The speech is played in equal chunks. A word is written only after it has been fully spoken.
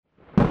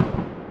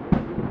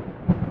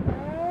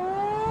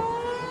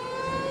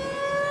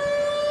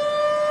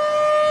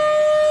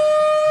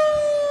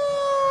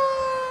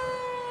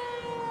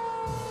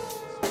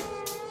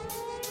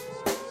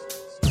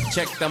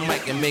Check the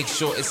mic and make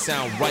sure it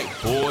sound right,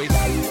 boys.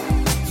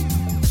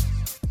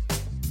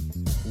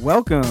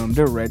 Welcome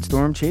to Red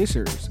Storm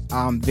Chasers.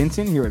 I'm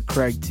Vincent here with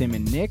Craig, Tim,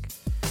 and Nick.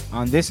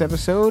 On this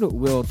episode,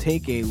 we'll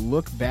take a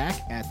look back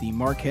at the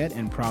Marquette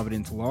and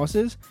Providence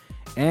losses,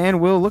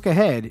 and we'll look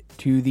ahead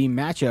to the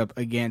matchup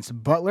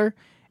against Butler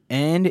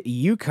and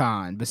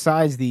UConn.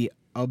 Besides the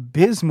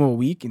abysmal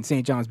week in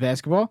St. John's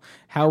basketball,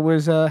 how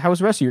was the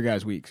rest of your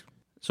guys' weeks?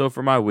 So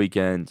for my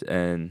weekend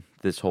and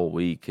this whole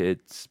week,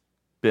 it's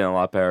been a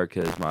lot better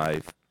because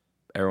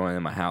everyone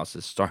in my house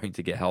is starting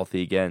to get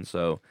healthy again.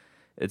 So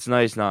it's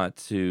nice not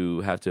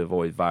to have to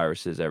avoid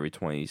viruses every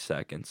 20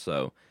 seconds.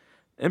 So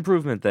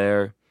improvement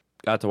there.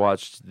 Got to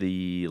watch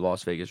the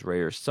Las Vegas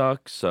Raiders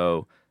suck.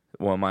 So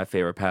one of my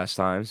favorite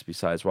pastimes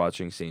besides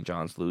watching St.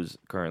 John's lose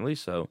currently.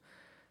 So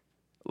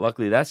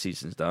luckily that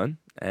season's done.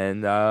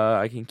 And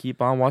I can keep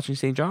on watching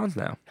St. John's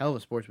now. Hell of a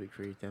sports week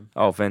for you, Tim.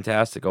 Oh,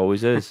 fantastic.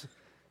 Always is.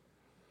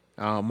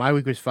 My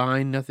week was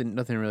fine. Nothing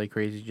really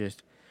crazy.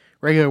 Just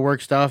regular work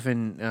stuff,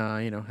 and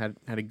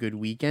had a good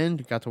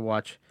weekend. Got to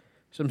watch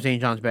some St.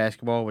 John's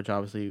basketball, which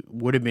obviously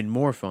would have been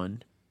more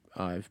fun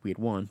if we had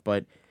won.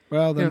 But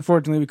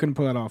unfortunately, we couldn't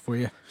pull it off for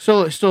you.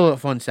 Still a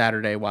fun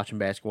Saturday watching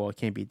basketball.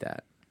 Can't beat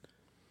that.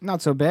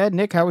 Not so bad.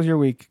 Nick, how was your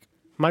week?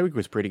 My week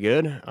was pretty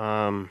good.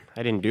 I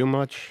didn't do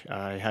much.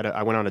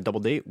 I went on a double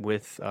date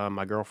with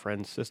my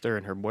girlfriend's sister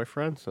and her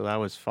boyfriend, so that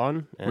was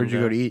fun. And, Where'd you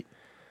go to eat?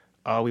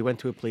 We went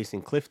to a place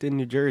in Clifton,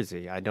 New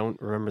Jersey. I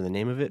don't remember the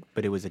name of it,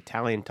 but it was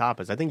Italian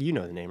tapas. I think you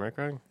know the name, right,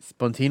 Craig?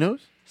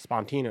 Spontino's?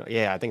 Spontino.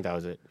 Yeah, I think that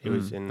was it. It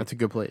was in That's a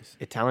good place.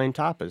 Italian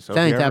tapas. So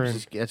Italian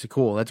tapas. That's a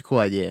cool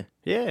idea.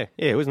 Yeah,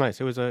 it was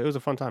nice. It was a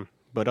fun time.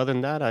 But other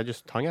than that, I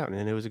just hung out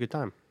and it was a good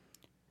time.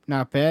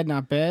 Not bad.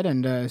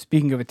 And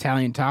speaking of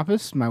Italian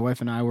tapas, my wife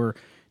and I were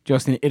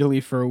just in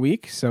Italy for a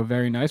week, so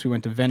very nice. We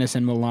went to Venice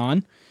and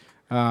Milan.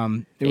 We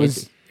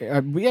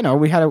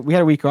had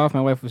a week off.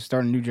 My wife was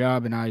starting a new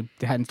job, and I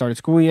hadn't started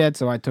school yet,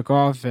 so I took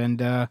off.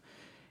 And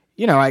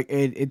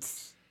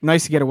it's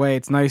nice to get away.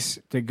 It's nice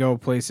to go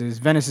places.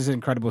 Venice is an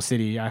incredible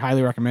city. I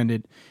highly recommend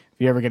it.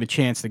 If you ever get a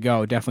chance to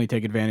go, definitely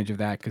take advantage of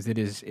that because it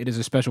is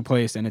a special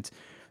place, and it's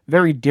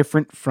very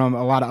different from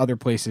a lot of other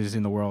places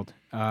in the world.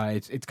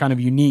 It's kind of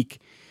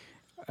unique.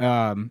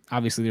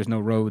 Obviously, there's no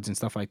roads and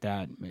stuff like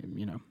that.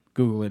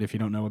 Google it if you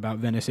don't know about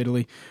Venice,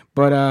 Italy.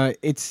 But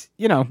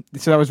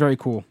so that was very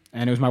cool.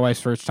 And it was my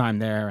wife's first time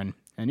there. And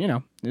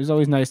it was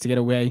always nice to get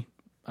away.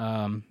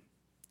 And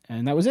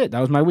that was it. That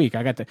was my week.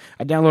 I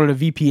downloaded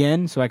a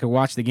VPN so I could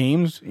watch the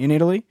games in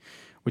Italy,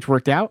 which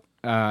worked out.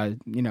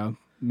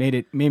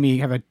 Made me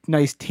have a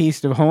nice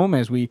taste of home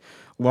as we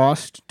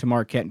lost to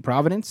Marquette and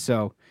Providence.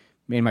 So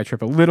made my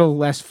trip a little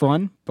less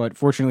fun. But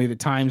fortunately, the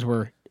times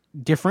were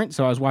different.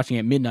 So I was watching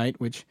at midnight,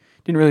 which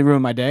didn't really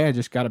ruin my day. I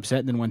just got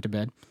upset and then went to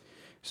bed.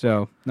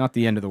 So, not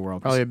the end of the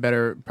world. Probably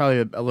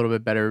a little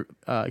bit better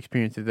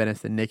experience in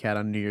Venice than Nick had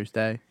on New Year's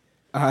Day.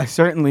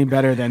 Certainly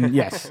better than,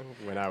 yes.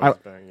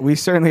 We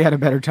certainly had a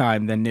better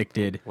time than Nick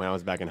did. When I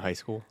was back in high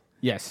school?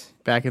 Yes.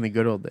 Back in the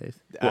good old days.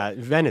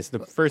 Venice, the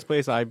first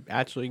place I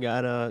actually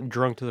got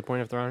drunk to the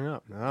point of throwing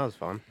up. That was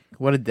fun.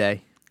 What a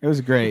day. It was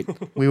great.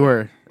 We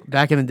were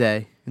back in the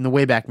day. In the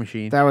Wayback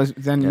Machine. That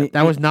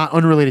was not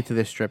unrelated to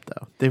this trip,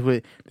 though.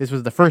 This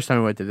was the first time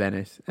we went to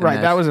Venice. Right,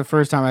 that was the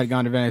first time I had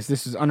gone to Venice.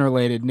 This is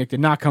unrelated. Nick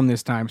did not come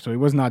this time, so he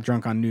was not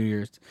drunk on New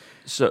Year's.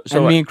 So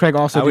me and Craig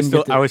also I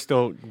was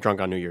still drunk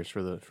on New Year's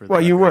for the.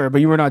 Well, you were,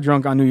 but you were not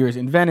drunk on New Year's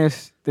in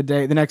Venice. The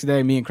next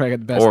day, me and Craig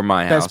had the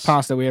best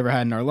pasta we ever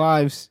had in our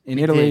lives in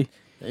Italy.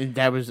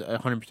 That was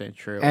 100%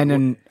 true. And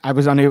then I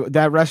was unable.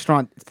 That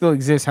restaurant still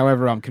exists.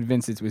 However, I'm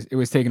convinced it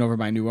was taken over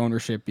by new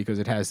ownership because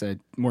it has a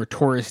more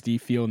touristy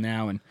feel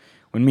now. And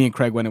when me and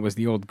Craig went, it was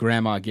the old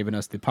grandma giving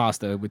us the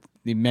pasta with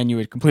the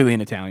menu completely in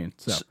Italian.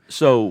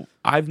 So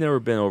I've never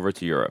been over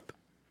to Europe.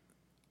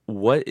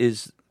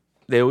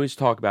 They always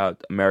talk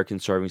about American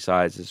serving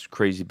size is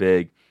crazy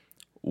big.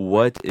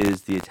 What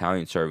is the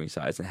Italian serving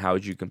size, and how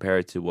would you compare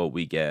it to what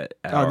we get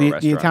at our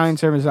restaurants? The Italian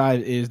serving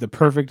size is the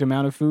perfect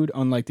amount of food,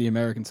 unlike the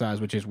American size,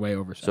 which is way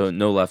oversized. So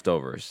no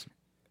leftovers.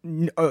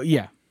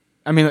 Yeah.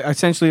 I mean,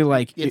 essentially,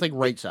 it's like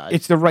right size.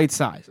 It's the right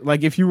size.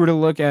 Like if you were to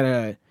look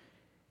at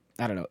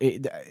I don't know,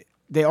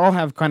 they all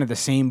have kind of the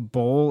same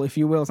bowl, if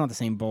you will. It's not the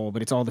same bowl,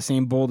 but it's all the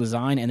same bowl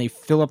design, and they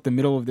fill up the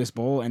middle of this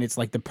bowl, and it's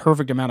like the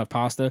perfect amount of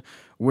pasta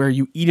where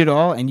you eat it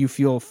all, and you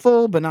feel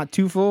full, but not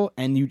too full,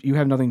 and you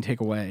have nothing to take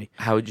away.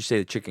 How would you say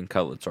the chicken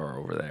cutlets are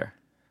over there?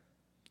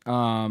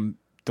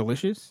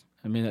 Delicious.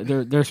 I mean,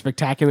 they're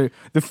spectacular.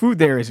 The food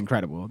there is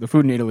incredible. The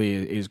food in Italy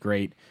is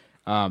great.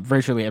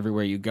 Virtually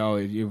everywhere you go,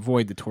 you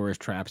avoid the tourist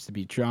traps, to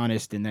be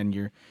honest, and then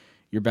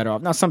you're better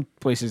off. Now, some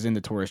places in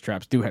the tourist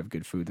traps do have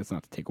good food. That's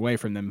not to take away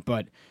from them,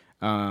 but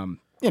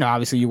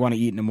obviously you want to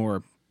eat in a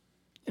more,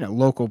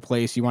 local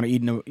place. You want to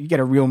eat you get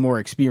a real more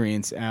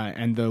experience,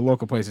 and the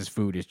local place's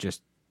food is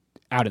just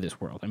out of this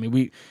world. I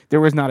mean,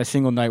 there was not a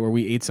single night where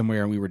we ate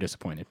somewhere and we were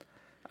disappointed.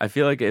 I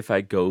feel like if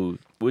I go,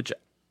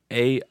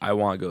 I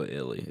want to go to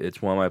Italy.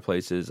 It's one of my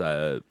places,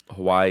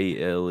 Hawaii,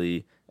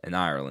 Italy, and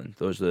Ireland.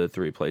 Those are the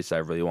three places I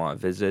really want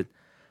to visit.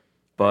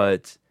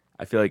 But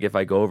I feel like if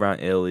I go around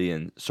Italy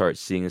and start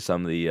seeing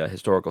some of the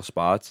historical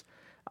spots,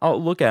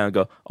 I'll look at it and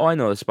go, oh, I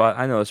know the spot,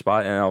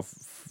 and I'll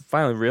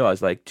finally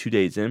realize, like 2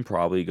 days in,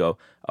 probably go,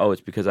 oh,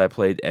 it's because I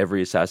played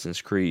every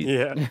Assassin's Creed,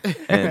 Yeah.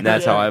 and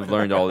that's how I've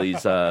learned all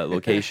these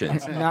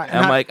locations. And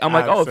I'm like,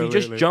 oh, if you just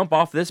Absolutely. jump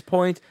off this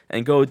point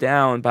and go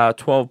down about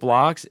 12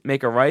 blocks,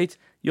 make a right,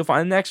 you'll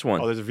find the next Oh,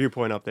 one. there's a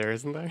viewpoint up there,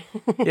 isn't there?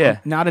 Yeah.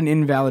 Not an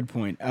invalid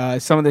point.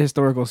 Some of the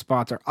historical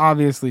spots are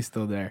obviously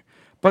still there,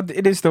 but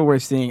it is still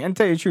worth seeing. And to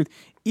tell you the truth,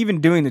 even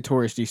doing the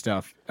touristy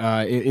stuff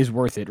is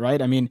worth it,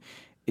 right? I mean,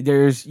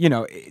 there's,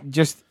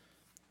 just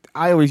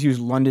I always use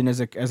London as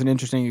an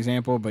interesting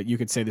example, but you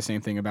could say the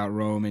same thing about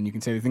Rome, and you can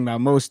say the thing about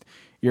most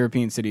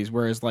European cities.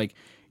 Whereas, like,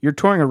 you're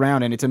touring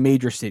around and it's a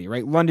major city,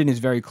 right? London is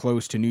very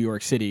close to New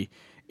York City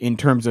in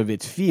terms of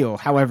its feel.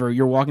 However,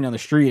 you're walking down the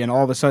street and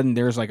all of a sudden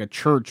there's like a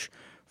church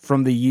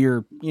from the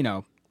year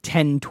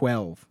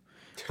 1012,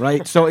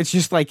 right? So it's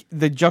just like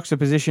the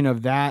juxtaposition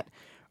of that,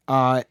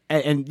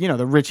 and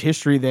the rich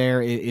history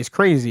there is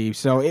crazy.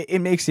 So it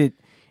makes it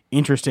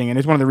interesting, and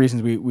it's one of the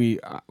reasons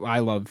I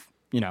love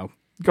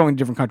going to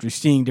different countries,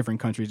 seeing different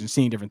countries, and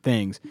seeing different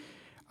things.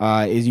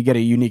 Is you get a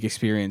unique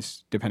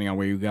experience depending on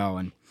where you go,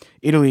 and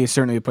Italy is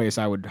certainly a place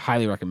I would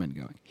highly recommend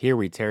going. Here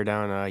we tear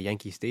down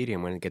Yankee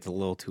Stadium when it gets a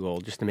little too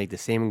old, just to make the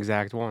same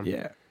exact one.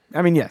 Yeah,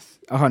 I mean, yes,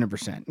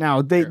 100%.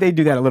 Now they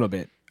do that a little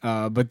bit,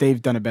 but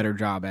they've done a better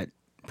job at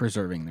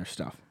preserving their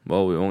stuff,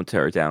 Well, we won't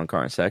tear it down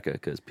Carneseca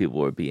because people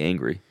would be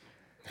angry.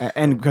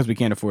 and because we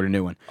can't afford a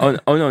new one. Oh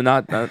no,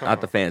 not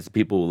the fans. The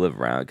people who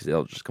live around, because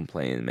they'll just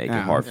complain and make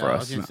it hard for I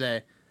us. was gonna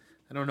say,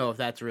 I don't know if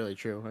that's really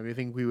true. I mean, I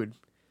think we would.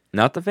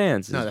 Not the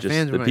fans. It's No, the just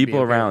fans the might be people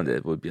okay. around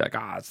it would be like,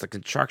 it's the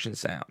construction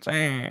sounds.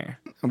 And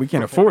we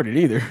can't afford it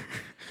either.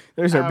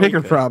 There's our we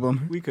bigger could.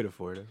 problem. We could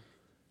afford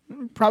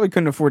it. Probably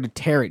couldn't afford to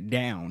tear it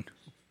down.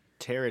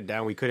 Tear it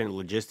down. We couldn't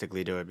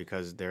logistically do it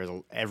because there's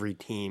every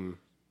team,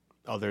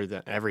 other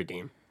than every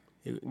team,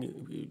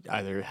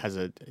 either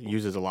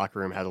uses a locker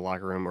room, has a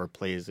locker room, or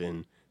plays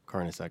in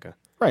Carneseca.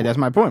 Right, that's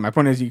my point. My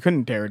point is you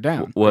couldn't tear it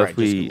down. What Right, if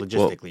we just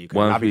logistically, you couldn't,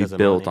 what not if we because of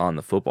built money. on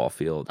the football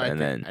field and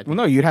then Well,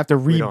 no, you'd have to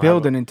don't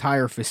rebuild have an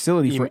entire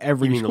facility You for mean-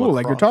 every you mean the school,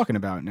 like you're lacrosse? talking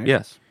about, Nick.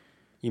 yes,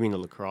 You mean the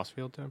lacrosse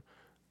field, Tim?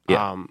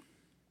 Yeah.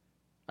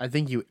 I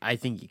think you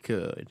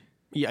could.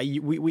 Yeah.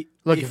 We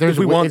Look, if there's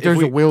a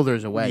will,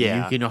 there's a way.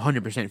 Yeah. You can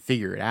 100%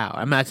 figure it out.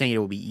 I'm not saying it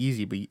will be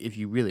easy, but if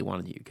you really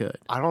wanted to, you could.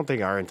 I don't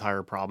think our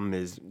entire problem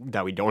is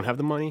that we don't have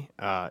the money.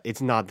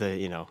 It's not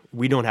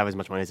we don't have as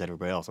much money as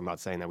everybody else. I'm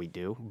not saying that we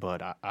do,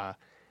 but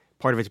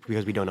part of it's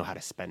because we don't know how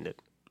to spend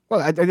it.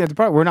 Well, the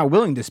part we're not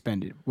willing to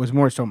spend it was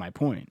more so my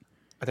point.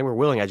 I think we're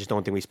willing. I just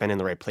don't think we spend it in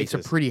the right places.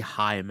 It's a pretty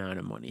high amount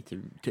of money to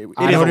It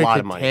in is a order lot to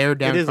of money. tear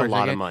down It is a lot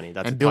Carnegie of money.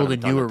 That's and a build ton a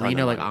of- new ton of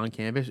arena like money. on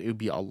campus. It would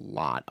be a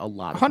lot of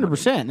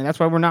 100%, money. and that's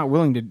why we're not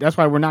willing to. That's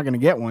why we're not going to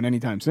get one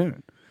anytime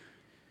soon.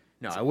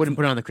 No, I wouldn't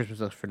put it on the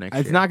Christmas list for next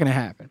It's year. not going to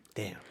happen.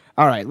 Damn.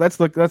 All right, let's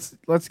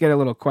get a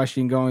little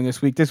question going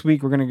this week. This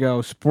week we're going to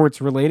go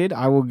sports related.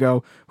 I will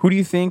go, who do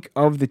you think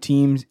of the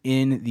teams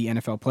in the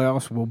NFL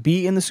playoffs will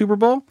be in the Super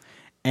Bowl?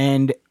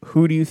 And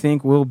who do you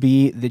think will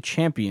be the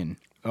champion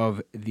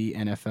of the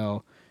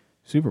NFL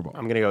Super Bowl?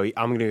 I'm gonna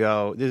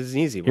go. This is an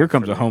easy one. Here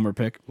comes for a me. homer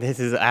pick. This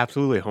is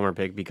absolutely a homer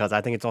pick because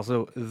I think it's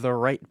also the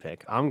right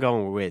pick. I'm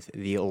going with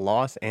the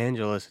Los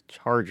Angeles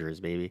Chargers,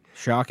 baby.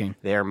 Shocking.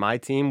 They are my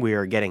team. We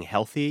are getting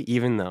healthy,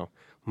 even though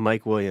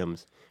Mike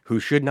Williams, who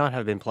should not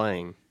have been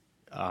playing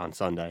on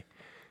Sunday,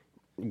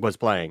 was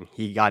playing.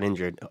 He got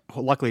injured.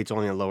 Luckily, it's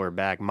only a lower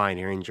back,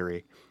 minor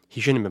injury.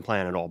 He shouldn't have been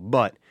playing at all.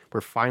 But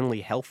we're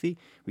finally healthy.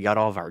 We got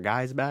all of our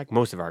guys back,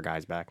 most of our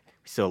guys back.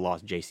 We still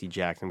lost J.C.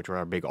 Jackson, which were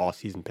our big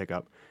all-season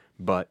pickup.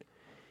 But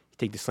you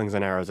take the slings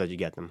and arrows as you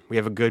get them. We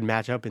have a good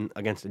matchup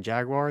against the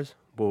Jaguars.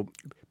 We'll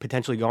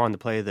potentially go on to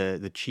play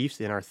the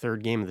Chiefs in our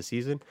third game of the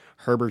season.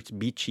 Herbert's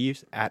beat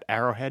Chiefs at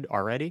Arrowhead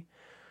already.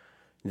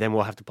 Then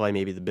we'll have to play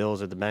maybe the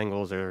Bills or the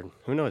Bengals or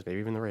who knows, maybe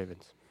even the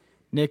Ravens.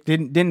 Nick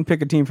didn't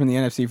pick a team from the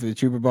NFC for the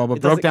Super Bowl, but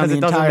It broke doesn't- down the 'cause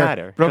it doesn't entire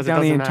matter. broke 'Cause it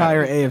down the doesn't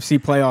entire matter. AFC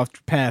playoff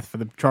path for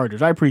the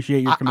Chargers. I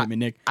appreciate your commitment,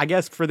 Nick. I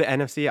guess for the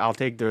NFC, I'll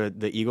take the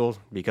Eagles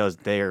because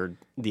they're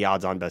the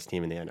odds-on best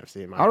team in the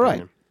NFC. In my All right.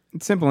 opinion.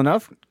 It's simple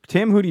enough.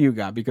 Tim, who do you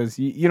got? Because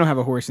you don't have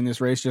a horse in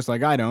this race, just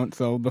like I don't.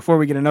 So before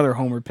we get another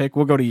homer pick,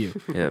 we'll go to you.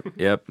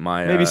 yep.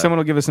 My Maybe someone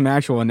will give us some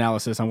actual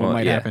analysis on what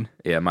might yeah, happen.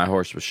 Yeah, my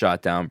horse was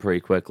shot down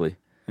pretty quickly.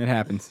 It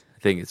happens.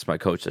 I think it's my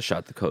coach that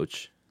shot the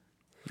coach.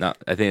 No,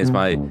 I think it's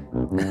my.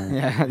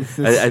 Yeah,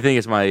 I think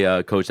it's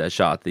my coach that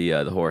shot the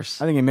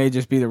horse. I think it may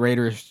just be the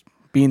Raiders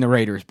being the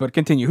Raiders. But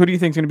continue. Who do you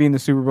think is going to be in the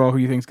Super Bowl? Who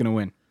do you think is going to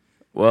win?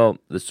 Well,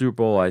 the Super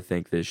Bowl I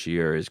think this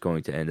year is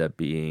going to end up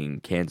being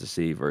Kansas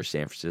City versus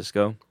San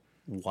Francisco.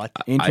 What?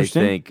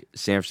 Interesting. I think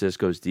San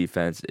Francisco's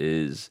defense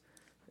is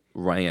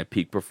running at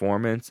peak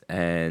performance,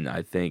 and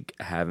I think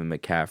having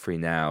McCaffrey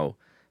now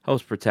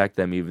helps protect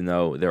them, even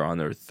though they're on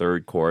their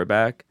third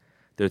quarterback.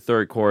 Their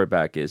third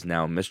quarterback is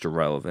now Mr.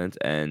 Relevant,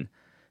 and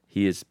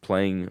he is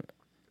playing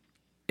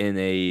in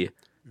a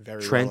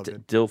Very Trent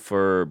relevant.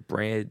 Dilfer,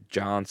 Brad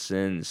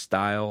Johnson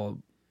style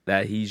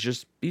that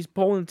he's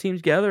pulling the team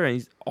together,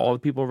 and all the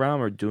people around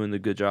him are doing the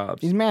good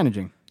jobs. He's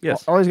managing.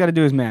 Yes. All he's got to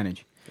do is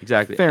manage.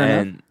 Exactly. Fair enough.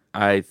 And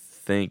I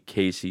think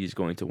Casey is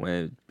going to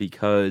win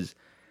because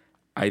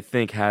I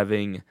think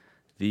having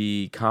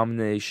the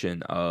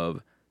combination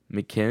of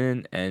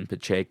McKinnon and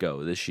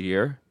Pacheco this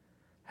year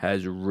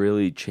has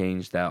really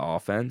changed that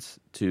offense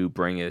to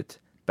bring it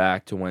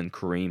back to when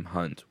Kareem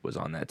Hunt was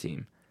on that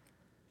team.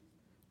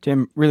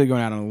 Tim really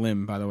going out on a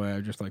limb, by the way.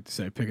 I'd just like to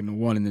say, picking the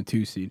 1 and the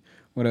 2 seed.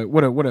 What a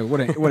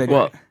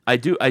Well, I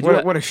do.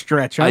 what a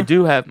stretch. Huh? I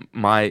do have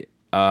my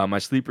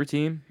sleeper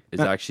team is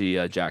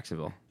actually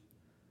Jacksonville.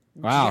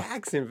 Wow.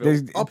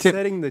 Jacksonville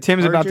upsetting the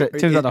Tim's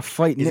Chargers. about to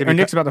fight.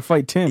 Nick's about to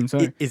fight Tim.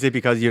 Sorry. Is it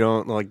because you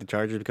don't like the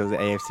Chargers because of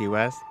the AFC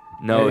West?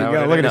 No, There you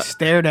go. Look at the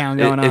stare down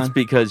going it's on.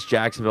 because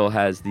Jacksonville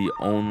has the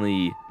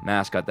only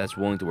mascot that's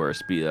willing to wear a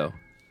Speedo.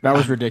 That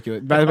was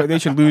ridiculous. By the way, they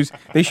should lose.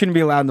 They shouldn't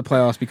be allowed in the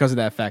playoffs because of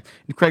that fact.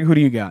 And Craig, who do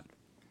you got?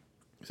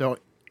 So,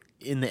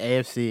 in the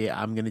AFC,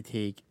 I'm going to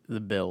take the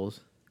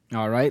Bills.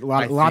 All right,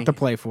 lot to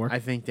play for. I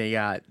think they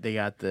got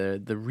the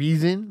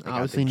reason,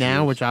 obviously, the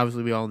now, juice. which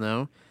obviously we all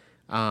know,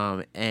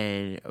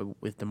 and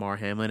with DeMar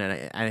Hamlin.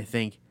 And I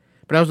think,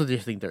 but I also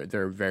just think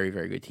they're a very,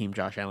 very good team.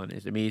 Josh Allen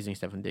is amazing.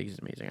 Stefan Diggs is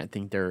amazing. I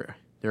think they're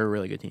a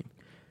really good team.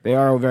 They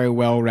are a very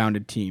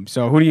well-rounded team.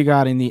 So who do you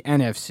got in the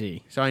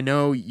NFC? So I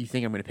know you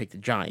think I'm going to pick the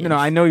Giants. No,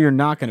 I know you're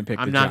not going to pick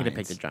the Giants. I'm not going to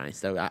pick the Giants,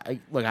 though.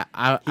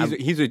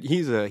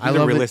 He's a I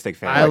love realistic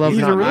fan. I love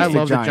He's a I realistic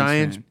love the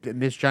Giants Giants.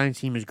 This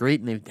Giants team is great,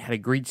 and they've had a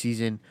great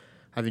season.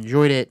 I've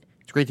enjoyed it.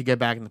 It's great to get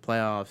back in the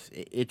playoffs.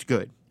 It's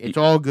good. It's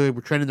all good.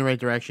 We're trending in the right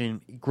direction.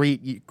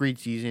 Great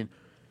season.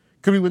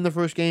 Could we win the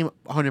first game?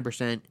 100%.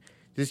 Does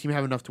this team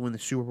have enough to win the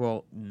Super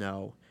Bowl?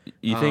 No.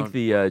 You think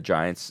the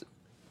Giants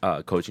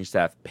coaching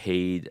staff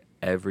paid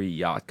every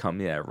yacht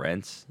company that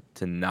rents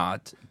to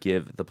not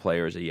give the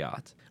players a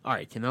yacht? All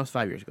right, Tim, that was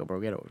 5 years ago,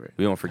 bro. Get over it.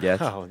 We won't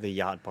forget. Oh, the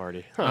yacht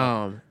party.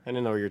 Huh. I I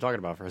didn't know what you were talking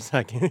about for a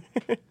second.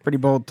 Pretty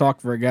bold talk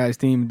for a guy's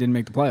team who didn't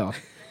make the playoffs.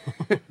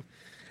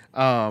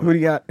 Who do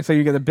you got? So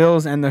you got the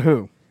Bills and the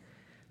who?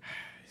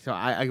 So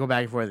I go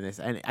back and forth on this.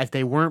 And if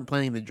they weren't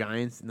playing the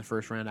Giants in the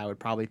first round, I would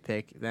probably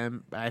pick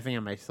them. But I think I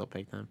might still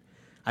pick them.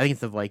 I think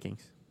it's the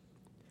Vikings.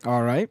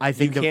 All right. I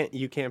think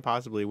you can't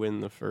possibly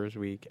win the first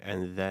week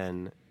and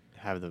then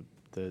have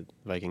the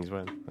Vikings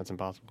win. That's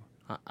impossible.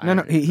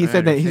 No. He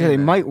said that they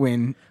might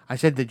win. I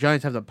said the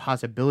Giants have the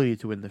possibility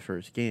to win the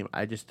first game.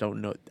 I just don't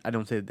know. I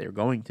don't say that they're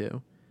going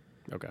to.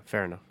 Okay,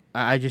 fair enough.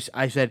 I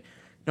said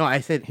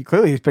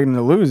He's picking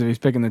to lose if he's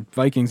picking the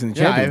Vikings in the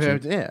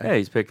championship. Yeah,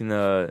 he's picking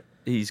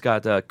he's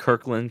got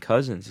Kirkland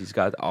Cousins. He's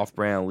got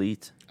off-brand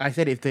elite. I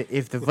said if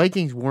the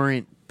Vikings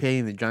weren't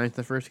paying the Giants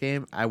the first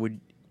game, I would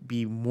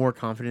be more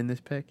confident in this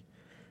pick.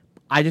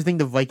 I just think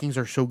the Vikings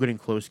are so good in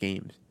close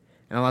games,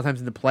 and a lot of times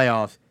in the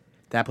playoffs,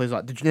 that plays a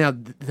lot. Now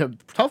the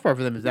tough part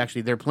for them is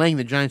actually they're playing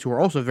the Giants, who are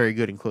also very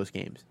good in close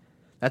games.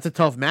 That's a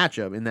tough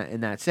matchup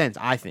in that sense.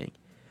 I think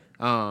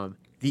the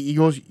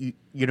Eagles.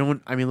 You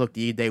don't. I mean, look,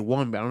 they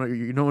won, but I don't know.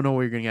 You don't know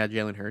where you're going to get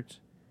Jalen Hurts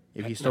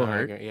if he's still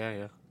hurt.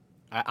 Yeah.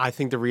 I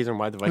think the reason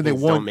why the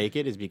Vikings don't make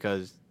it is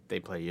because they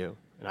play you,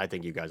 and I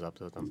think you guys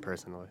upset them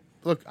personally.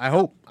 Look, I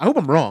hope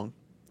I'm wrong.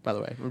 By the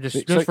way, I'm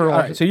just for all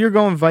right, so you're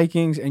going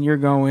Vikings and you're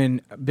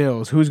going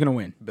Bills. Who's going to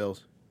win?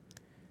 Bills.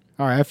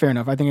 All right, fair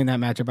enough. I think in that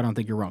matchup, I don't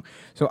think you're wrong.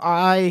 So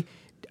I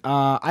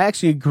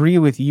actually agree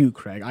with you,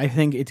 Craig. I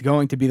think it's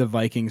going to be the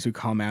Vikings who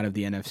come out of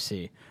the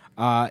NFC.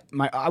 I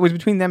was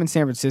between them and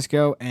San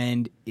Francisco,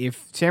 and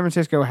if San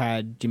Francisco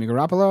had Jimmy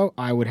Garoppolo,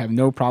 I would have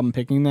no problem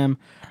picking them.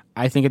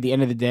 I think at the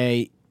end of the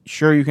day,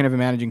 sure, you can have a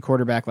managing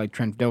quarterback like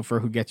Trent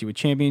Dilfer who gets you a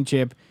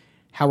championship.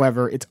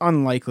 However, it's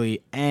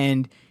unlikely,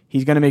 and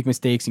he's going to make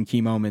mistakes in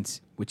key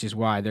moments, which is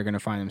why they're going to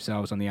find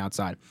themselves on the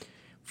outside.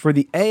 For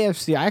the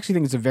AFC, I actually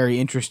think it's a very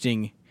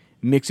interesting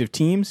mix of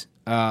teams.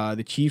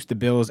 The Chiefs, the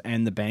Bills,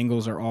 and the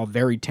Bengals are all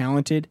very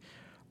talented.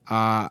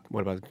 What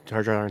about the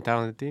Chargers? Aren't a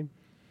talented team?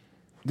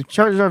 The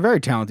Chargers are a very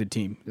talented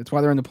team. That's why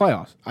they're in the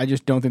playoffs. I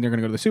just don't think they're going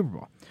to go to the Super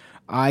Bowl.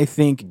 I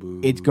think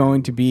it's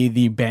going to be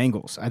the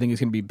Bengals. I think it's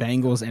going to be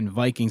Bengals and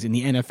Vikings in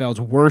the NFL's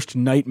worst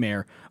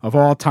nightmare of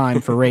all time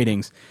for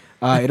ratings.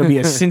 It'll be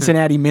a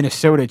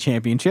Cincinnati-Minnesota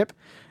championship.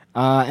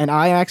 And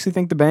I actually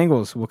think the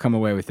Bengals will come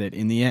away with it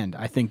in the end.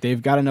 I think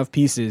they've got enough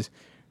pieces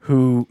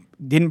who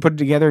didn't put it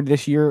together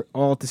this year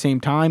all at the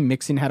same time.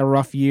 Mixon had a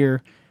rough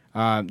year.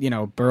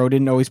 Burrow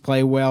didn't always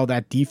play well.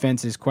 That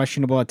defense is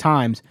questionable at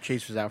times.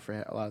 Chase was out for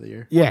a lot of the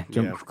year. Yeah.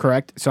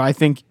 Correct. So I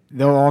think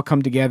they'll all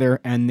come together,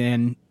 and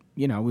then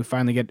we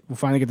finally get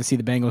to see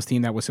the Bengals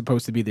team that was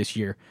supposed to be this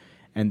year,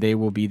 and they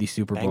will be the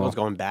Super Bowl Bengals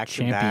going back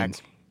champions.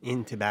 to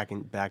back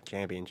into back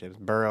championships.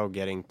 Burrow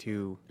getting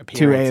two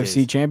appearances.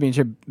 2 AFC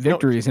championship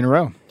victories in a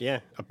row. Yeah,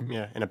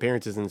 and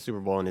appearances in the Super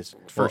Bowl in his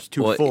first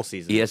two full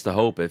seasons. He has to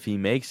hope. If he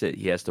makes it,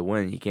 he has to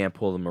win. He can't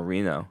pull the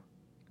Marino.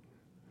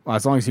 Well,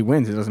 as long as he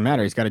wins, it doesn't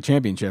matter. He's got a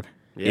championship.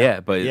 Yeah,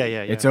 but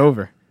it's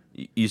over.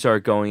 You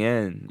start going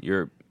in.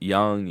 You're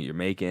young. You're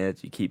making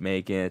it. You keep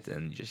making it,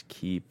 and you just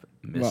keep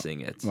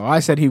missing it. Well, I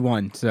said he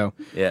won. So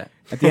yeah.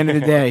 At the end of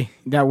the day,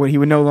 he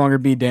would no longer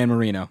be Dan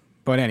Marino.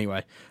 But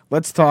anyway,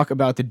 let's talk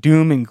about the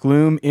doom and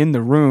gloom in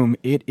the room.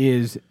 It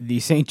is the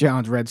St.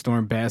 John's Red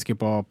Storm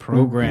basketball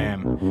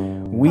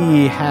program.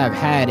 We have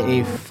had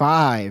a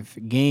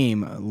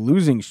 5-game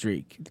losing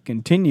streak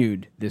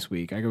continued this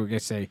week. I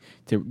guess say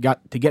to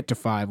get to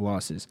 5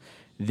 losses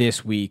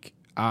this week.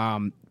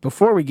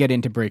 Before we get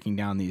into breaking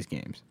down these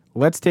games,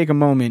 let's take a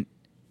moment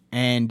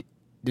and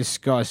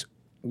discuss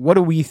what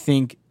do we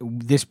think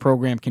this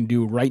program can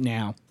do right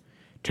now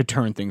to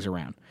turn things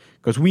around.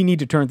 Because we need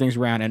to turn things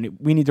around, and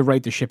we need to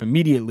right the ship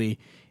immediately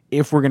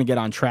if we're going to get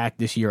on track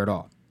this year at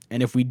all.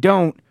 And if we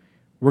don't,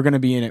 we're going to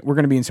be in it. We're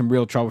going to be in some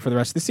real trouble for the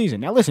rest of the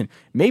season. Now, listen,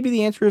 maybe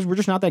the answer is we're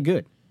just not that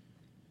good.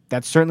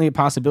 That's certainly a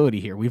possibility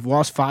here. We've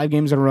lost 5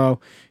 games in a row.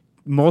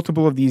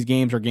 Multiple of these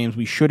games are games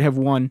we should have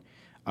won.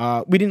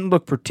 We didn't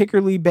look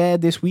particularly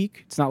bad this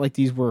week. It's not like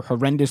these were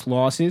horrendous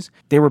losses.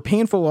 They were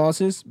painful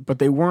losses, but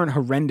they weren't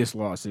horrendous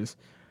losses.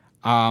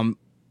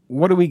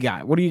 What do we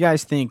got? What do you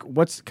guys think?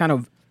 What's kind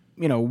of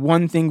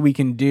one thing we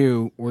can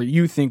do, or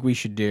you think we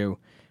should do,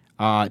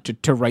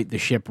 to right the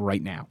ship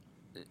right now?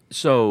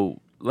 So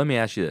let me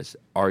ask you this: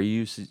 are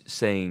you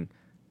saying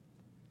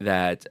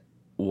that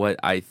what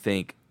I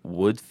think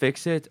would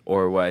fix it,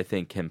 or what I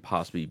think can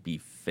possibly be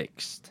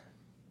fixed?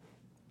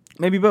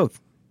 Maybe both.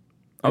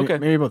 Okay,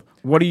 maybe both.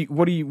 What do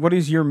you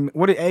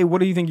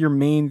think your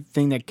main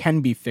thing that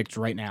can be fixed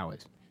right now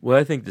is? Well,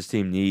 I think this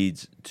team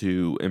needs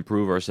to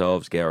improve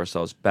ourselves, get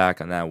ourselves back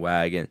on that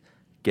wagon,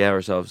 get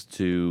ourselves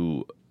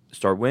to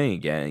start winning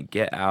again, and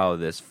get out of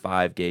this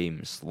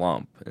 5-game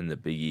slump in the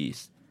Big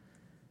East.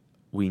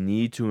 We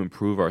need to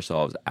improve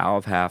ourselves out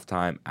of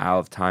halftime, out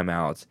of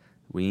timeouts.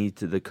 We need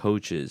the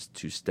coaches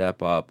to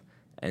step up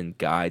and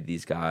guide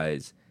these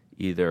guys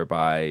either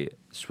by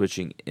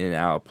switching in and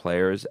out of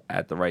players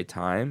at the right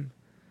time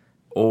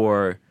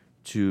or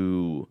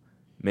to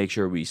make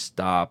sure we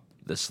stop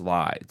the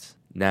slides.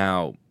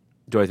 Now,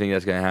 do I think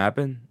that's going to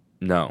happen?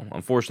 No,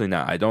 unfortunately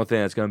not. I don't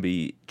think that's going to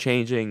be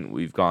changing.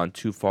 We've gone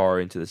too far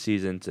into the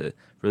season to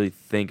really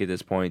think at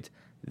this point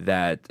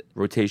that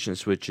rotation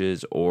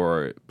switches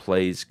or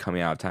plays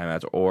coming out of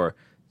timeouts or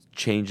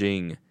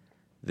changing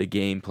the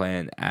game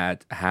plan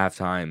at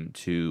halftime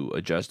to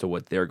adjust to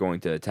what they're going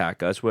to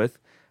attack us with.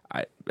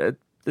 At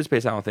this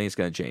pace, I don't think it's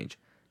going to change.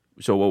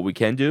 So what we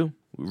can do,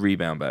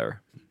 rebound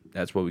better.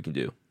 That's what we can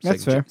do.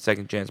 That's fair.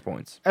 Second chance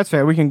points. That's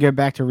fair. We can get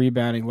back to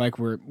rebounding. We're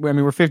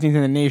 15th in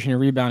the nation in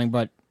rebounding,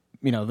 but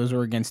those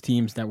are against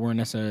teams that weren't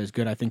necessarily as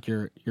good. I think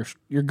you're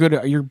good.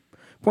 Your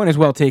point is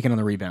well taken on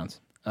the rebounds.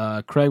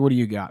 Craig, what do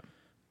you got?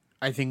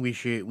 I think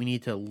we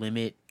need to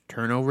limit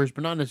turnovers,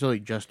 but not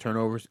necessarily just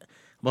turnovers.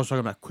 I'm also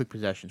talking about quick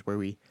possessions where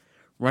we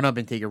run up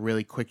and take a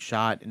really quick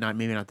shot,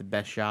 maybe not the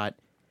best shot.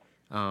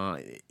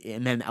 And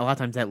then a lot of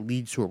times that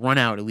leads to a run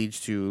out. It leads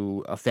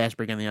to a fast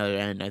break on the other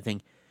end. I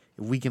think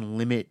if we can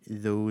limit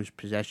those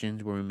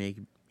possessions where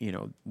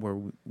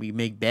we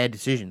make bad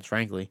decisions,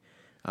 frankly,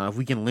 if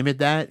we can limit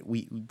that,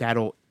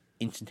 that'll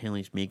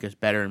instantaneously make us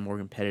better and more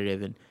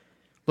competitive. And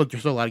look,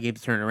 there's still a lot of games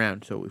to turn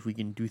around. So if we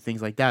can do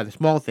things like that, the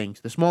small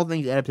things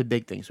add up to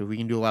big things. So if we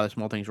can do a lot of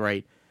small things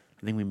right,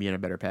 I think we'd be on a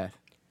better path.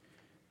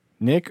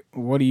 Nick,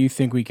 what do you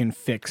think we can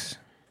fix?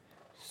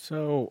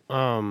 So,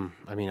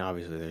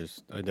 obviously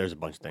there's a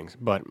bunch of things,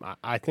 but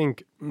I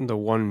think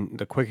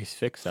the quickest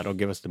fix that'll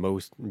give us the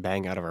most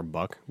bang out of our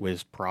buck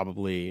was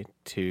probably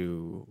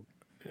to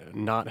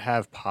not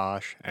have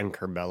Posh and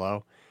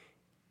Curbelo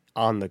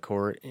on the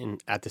court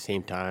at the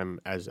same time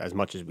as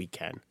much as we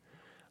can.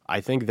 I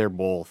think they're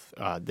both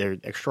they're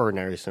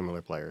extraordinarily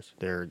similar players.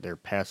 They're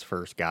pass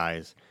first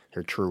guys.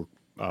 They're true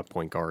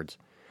point guards.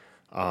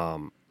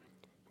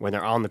 When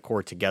they're on the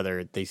court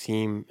together, they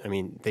seem.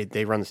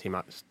 They run the same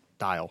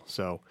style.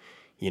 So,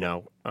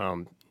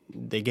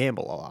 they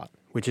gamble a lot,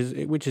 which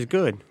is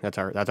good. That's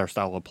our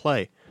style of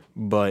play.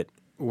 But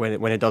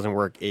when it doesn't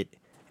work, it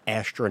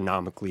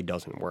astronomically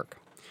doesn't work.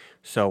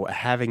 So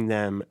having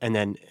them, and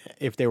then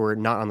if they were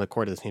not on the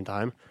court at the same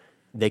time,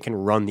 they can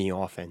run the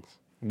offense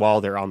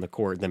while they're on the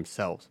court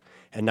themselves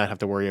and not have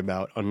to worry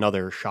about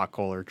another shot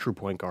caller, true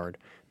point guard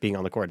being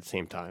on the court at the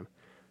same time.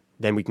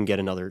 Then we can get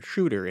another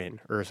shooter in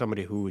or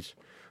somebody who's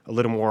a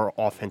little more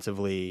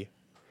offensively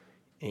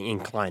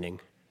inclining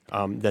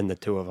than the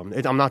two of them.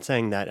 I'm not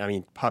saying that.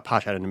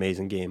 Posh had an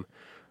amazing game.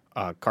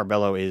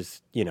 Curbelo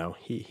is,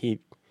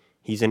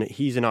 he's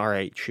an all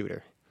right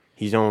shooter.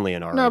 He's only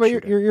an all right shooter. No,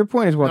 but your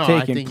point is well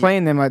taken.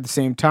 Playing them at the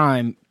same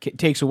time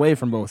takes away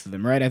from both of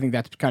them, right? I think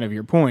that's kind of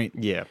your point.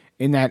 Yeah.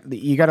 In that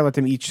you got to let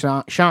them each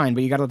shine,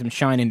 but you got to let them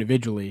shine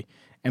individually.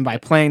 And by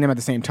playing them at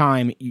the same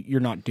time, you're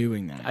not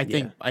doing that.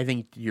 I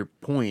think your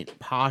point,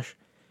 Posh,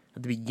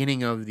 at the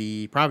beginning of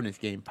the Providence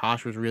game,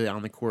 Posh was really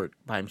on the court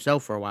by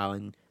himself for a while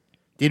and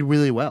did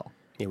really well.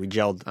 Yeah, we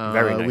gelled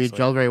very nicely. We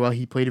gelled very well.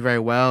 He played very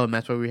well, and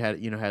that's why we had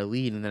a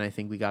lead. And then I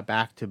think we got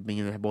back to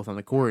being both on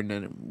the court, and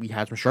then we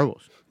had some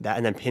struggles.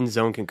 And then Pin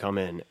Zone can come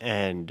in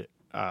and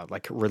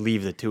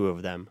relieve the two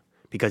of them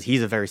because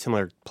he's a very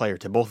similar player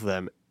to both of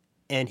them,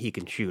 and he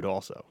can shoot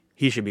also.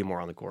 He should be more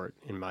on the court,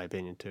 in my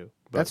opinion, too.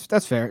 But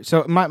that's fair.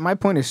 So my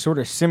point is sort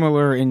of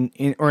similar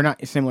or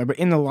not similar, but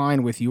in the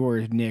line with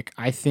yours, Nick.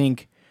 I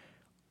think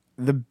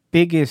the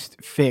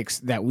biggest fix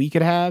that we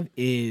could have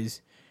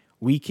is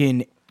we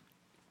can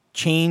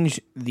change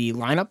the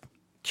lineup,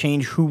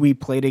 change who we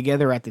play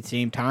together at the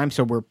same time.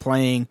 So we're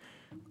playing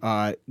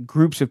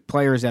groups of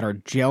players that are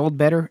gelled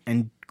better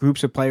and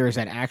groups of players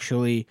that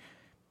actually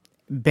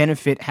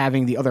benefit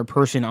having the other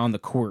person on the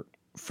court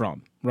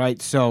from,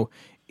 right? So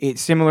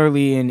it's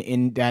similarly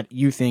in that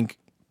you think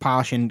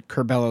Posh and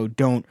Curbelo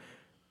don't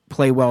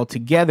play well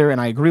together,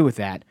 and I agree with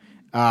that.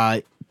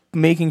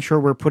 Making sure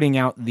we're putting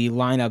out the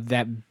lineup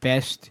that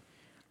best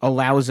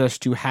allows us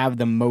to have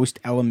the most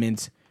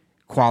elements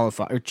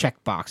qualify or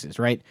check boxes,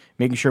 right?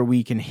 Making sure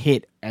we can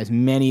hit as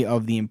many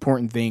of the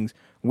important things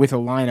with a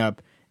lineup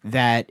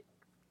that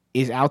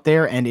is out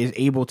there and is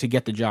able to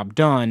get the job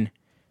done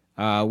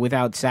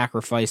without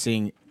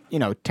sacrificing,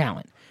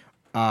 talent.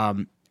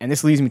 And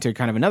this leads me to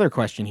kind of another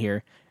question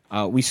here.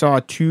 We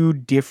saw 2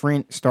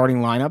 different starting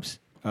lineups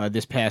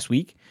this past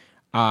week.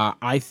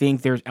 I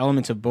think there's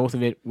elements of both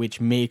of it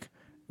which make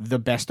the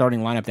best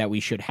starting lineup that we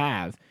should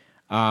have.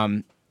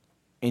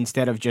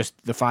 Instead of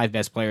just the 5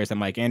 best players that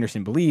Mike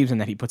Anderson believes and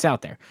that he puts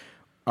out there.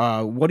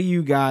 What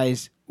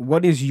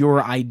is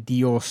your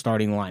ideal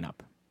starting lineup?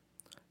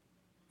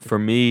 For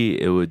me,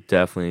 it would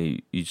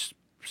definitely, you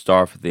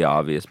start with the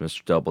obvious,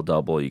 Mr.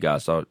 Double-Double. You got to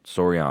start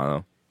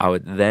Soriano. I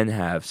would then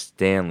have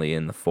Stanley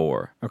in the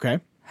 4.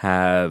 Okay.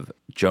 Have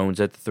Jones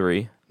at the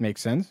 3.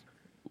 Makes sense.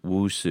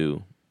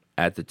 Wusu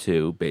at the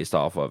 2, based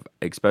off of,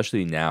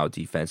 especially now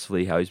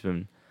defensively, how he's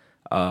been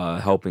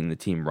helping the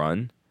team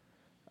run.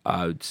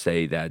 I would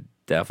say that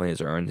definitely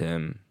has earned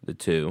him the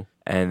 2.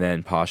 And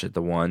then Posh at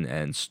the 1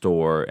 and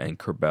Store and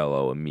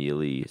Curbelo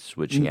immediately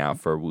switching out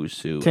for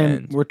Wusu.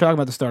 Tim, we're talking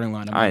about the starting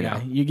lineup. I know.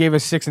 You gave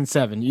us 6 and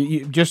 7.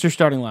 You just your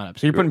starting lineup.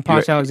 So you're putting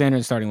Posh Alexander in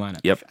the starting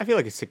lineup. Yep. I feel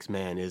like a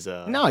 6-man is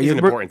an we're-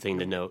 important thing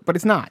to note. But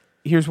it's not.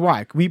 Here's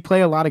why. We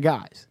play a lot of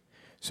guys.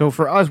 So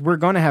for us, we're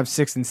going to have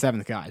 6th and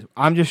 7th guys.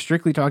 I'm just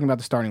strictly talking about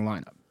the starting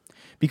lineup.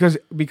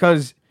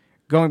 Because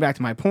going back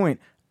to my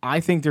point, I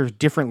think there's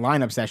different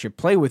lineups that should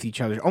play with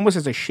each other, almost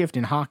as a shift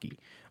in hockey,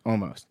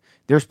 almost.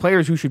 There's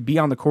players who should be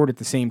on the court at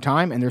the same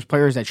time, and there's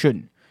players that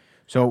shouldn't.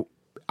 So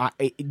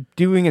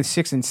doing a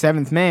 6th and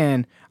 7th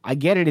man, I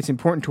get it. It's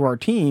important to our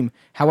team.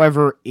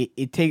 However,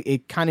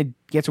 it kind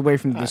of gets away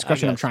from the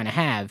discussion I'm trying to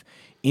have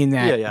in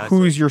that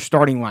who's your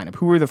starting lineup?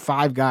 Who are the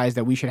 5 guys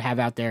that we should have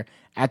out there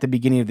at the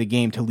beginning of the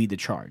game to lead the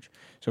charge?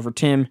 So for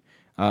Tim,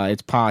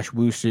 it's Posh,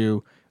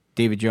 Wusu,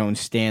 David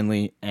Jones,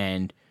 Stanley,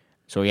 and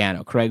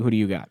Soriano. Craig, who do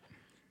you got?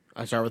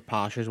 I start with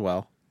Posh as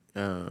well.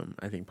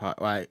 I think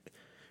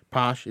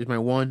Posh is my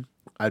 1.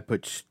 I'd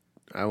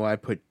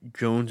put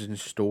Jones and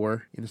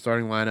Store in the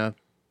starting lineup,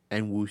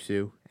 and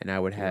Wusu, and I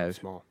would have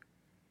small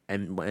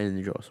and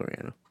Joe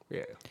Soriano.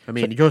 Yeah. I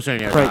mean, Joe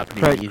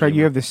Soriano. Craig,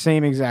 you have the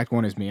same exact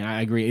one as me, and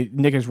I agree.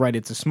 Nick is right;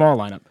 it's a small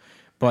lineup,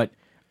 but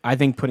I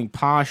think putting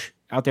Posh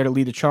out there to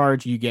lead the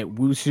charge, you get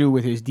Wusu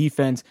with his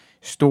defense,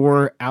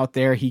 Store out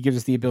there, he gives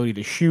us the ability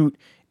to shoot.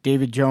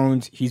 David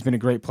Jones, he's been a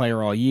great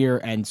player all year,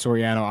 and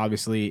Soriano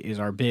obviously is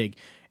our big.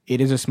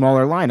 It is a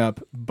smaller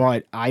lineup,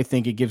 but I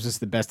think it gives us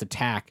the best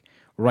attack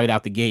right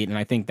out the gate, and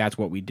I think that's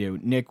what we do.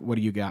 Nick, what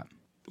do you got?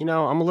 I'm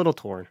a little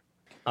torn.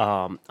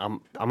 I'm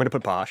gonna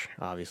put Posh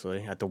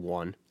obviously at the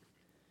 1.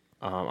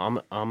 I'm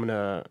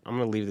gonna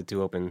leave the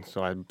 2 open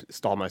so I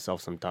stall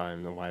myself some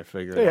time. Then why I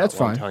figure it out that's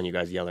while fine. I'm telling you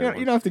guys yelling.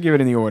 You don't have to give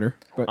it in the order,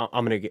 but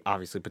I'm gonna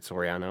obviously put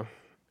Soriano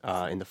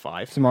in the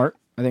 5. smart.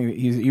 I think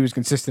he was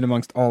consistent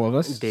amongst all of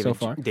us so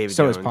far. David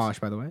so Jones, is Posh,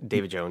 by the way.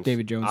 David Jones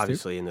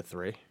obviously in the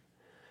 3.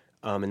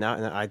 And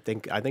I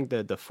think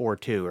the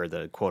 4-2 or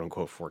the quote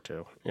unquote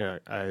 4-2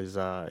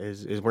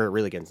 is where it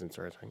really gets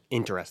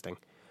interesting.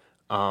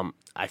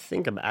 I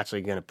think I'm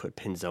actually gonna put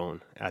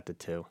Pinzone at the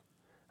 2.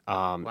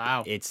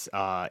 Wow. It's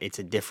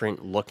a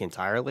different look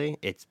entirely.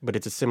 But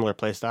it's a similar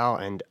play style,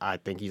 and I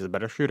think he's a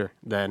better shooter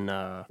than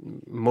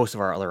most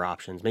of our other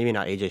options. Maybe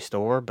not AJ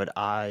Store, but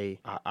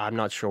I'm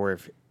not sure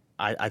if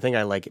I think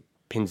I like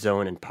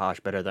Pinzone and Posh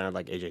better than I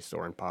like AJ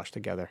Store and Posh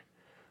together.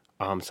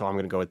 So I'm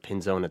gonna go with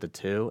Pinzone at the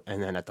 2,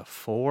 and then at the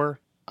 4,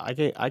 I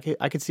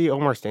could see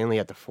Omar Stanley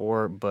at the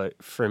 4,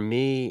 but for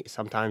me,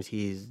 sometimes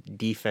he's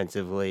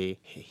defensively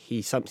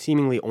he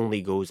seemingly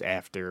only goes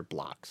after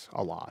blocks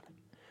a lot.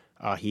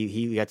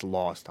 He gets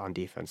lost on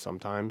defense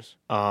sometimes.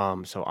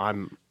 So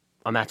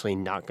I'm actually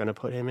not gonna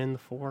put him in the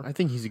 4. I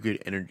think he's a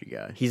good energy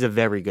guy. He's a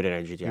very good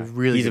energy guy.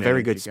 He's a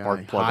very good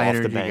spark plug High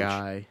off the bench,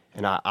 guy.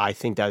 and I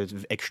think that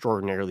is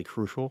extraordinarily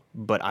crucial.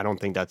 But I don't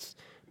think that's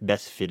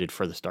best fitted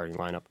for the starting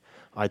lineup.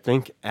 I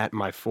think at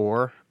my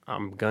 4,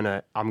 I'm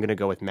gonna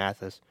go with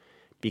Mathis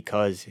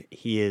because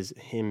he is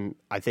him.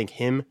 I think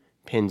him,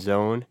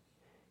 Pinzone,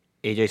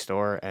 AJ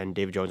Store, and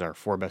David Jones are our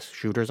 4 best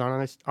shooters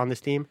on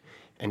this team.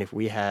 And if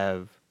we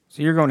have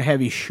So you're going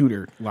heavy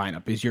shooter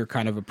lineup is your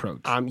kind of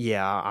approach. I'm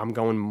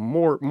going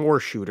more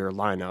shooter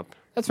lineup,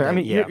 That's fair. I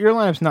mean, Yeah. your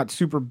lineup's not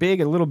super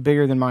big, a little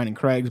bigger than mine and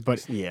Craig's,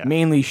 but Yeah.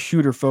 mainly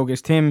shooter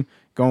focused. Him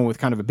going with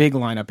kind of a big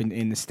lineup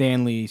in the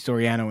Stanley,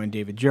 Soriano, and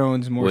David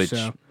Jones more which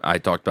so. I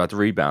talked about the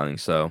rebounding.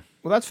 So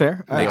Well, that's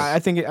fair. I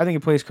think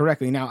it plays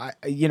correctly. Now,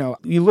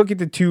 you look at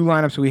the two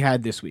lineups we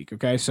had this week.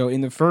 Okay, so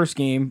in the first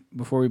game,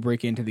 before we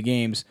break into the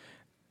games,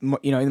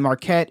 in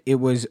Marquette, it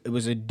was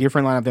a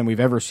different lineup than we've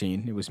ever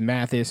seen. It was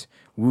Mathis,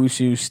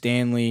 Wusu,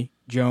 Stanley,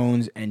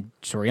 Jones, and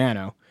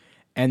Soriano,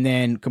 and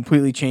then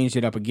completely changed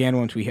it up again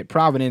once we hit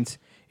Providence.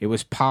 It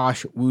was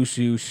Posh,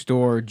 Wusu,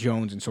 Storr,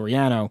 Jones, and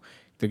Soriano.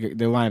 The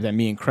lineup that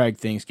me and Craig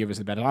thinks give us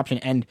the better option.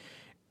 And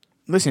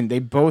listen, they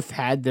both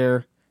had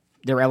their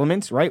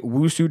elements, right?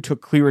 Wusu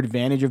took clear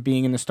advantage of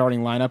being in the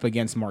starting lineup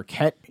against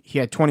Marquette. He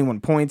had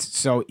 21 points,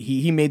 so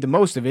he made the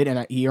most of it,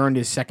 and he earned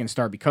his second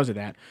start because of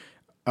that.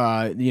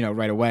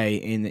 Right away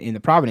in the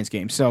Providence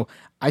game. So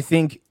I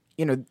think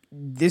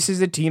this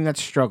is a team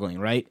that's struggling,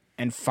 right?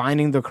 And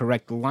finding the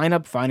correct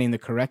lineup, finding the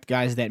correct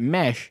guys that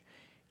mesh,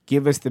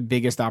 give us the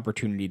biggest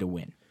opportunity to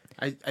win.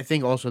 I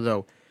think also,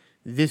 though,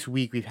 this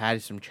week we've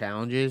had some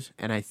challenges,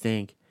 and I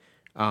think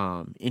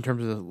in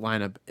terms of the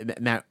lineup,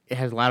 Matt, it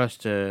has allowed us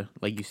to,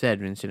 like you said,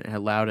 Vincent, it has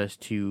allowed us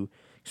to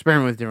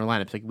experiment with different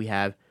lineups. Like we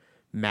have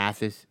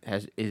Mathis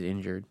is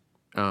injured.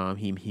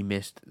 He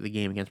missed the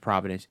game against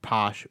Providence.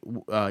 Posh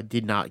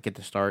did not get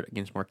the start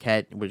against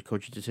Marquette. It was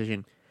coach's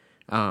decision.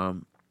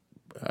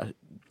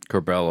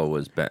 Curbelo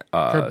was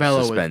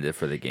suspended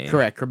for the game.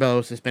 Correct. Curbelo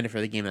was suspended for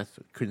the game.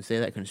 Couldn't say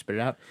that. Couldn't spit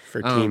it out.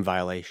 For team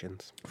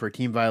violations. For a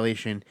team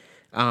violation.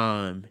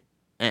 And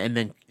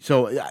then,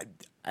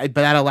 but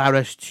that allowed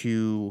us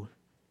to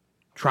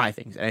try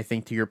things. And I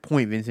think to your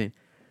point, Vincent,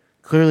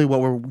 clearly what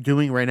we're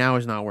doing right now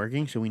is not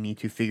working, so we need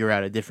to figure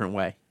out a different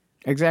way.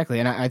 Exactly.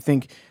 And I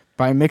think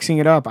by mixing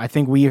it up, I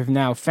think we have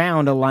now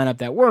found a lineup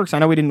that works. I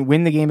know we didn't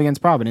win the game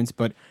against Providence,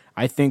 but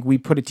I think we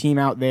put a team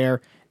out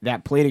there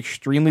that played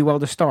extremely well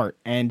to start.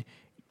 And,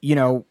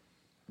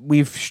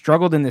 we've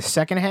struggled in the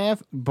second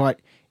half,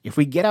 but if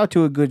we get out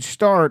to a good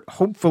start,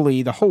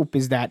 hopefully the hope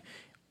is that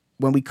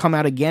when we come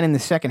out again in the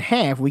second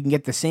half, we can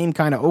get the same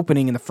kind of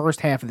opening in the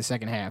first half of the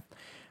second half,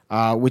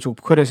 which will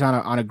put us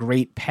on a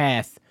great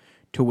path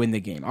to win the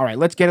game. All right,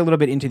 let's get a little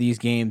bit into these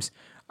games.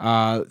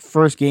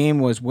 First game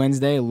was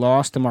Wednesday,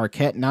 lost to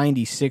Marquette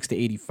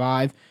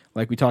 96-85.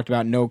 Like we talked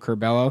about, no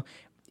Curbelo.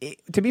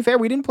 To be fair,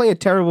 we didn't play a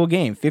terrible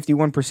game.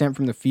 51%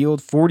 from the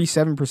field,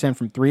 47%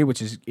 from three,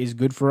 which is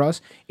good for us.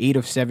 8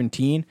 of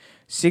 17.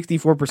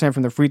 64%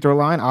 from the free throw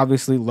line,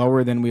 obviously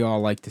lower than we all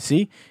like to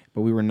see,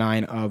 but we were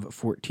 9 of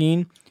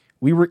 14.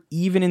 We were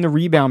even in the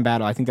rebound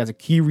battle. I think that's a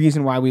key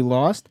reason why we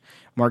lost.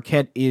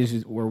 Marquette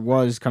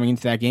was coming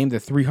into that game the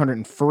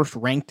 301st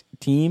ranked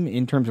team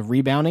in terms of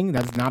rebounding.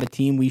 That's not a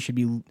team we should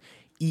be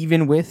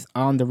even with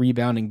on the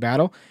rebounding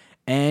battle.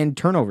 And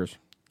turnovers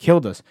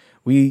killed us.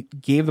 We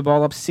gave the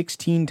ball up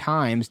 16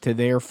 times to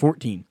their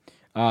 14.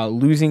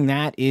 Losing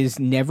that is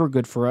never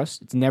good for us.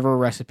 It's never a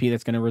recipe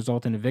that's going to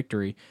result in a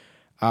victory.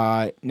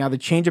 Now the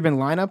change-up in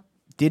lineup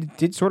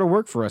did sort of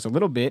work for us a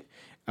little bit.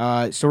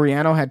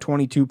 Soriano had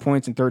 22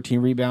 points and 13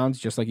 rebounds,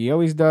 just like he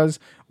always does.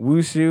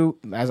 Wusu,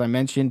 as I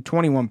mentioned,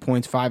 21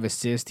 points, 5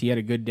 assists. He had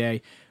a good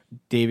day.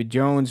 David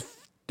Jones,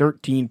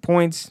 13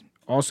 points,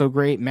 also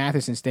great.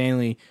 Mathis and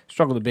Stanley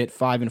struggled a bit,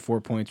 5 and 4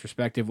 points,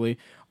 respectively.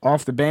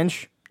 Off the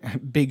bench,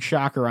 big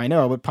shocker, I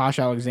know, but Posh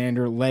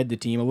Alexander led the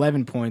team,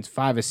 11 points,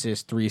 5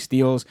 assists, 3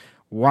 steals.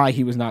 Why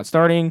he was not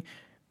starting?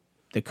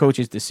 The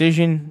coach's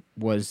decision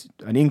was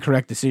an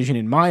incorrect decision,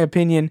 in my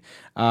opinion.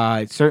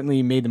 It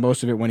certainly made the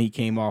most of it when he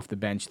came off the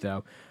bench,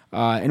 though.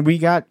 And we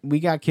got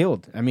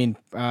killed. I mean,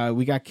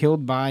 we got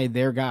killed by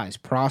their guys.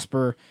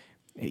 Prosper,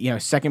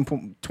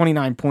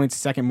 29 points,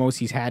 second most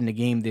he's had in a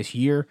game this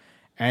year,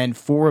 and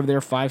 4 of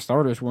their 5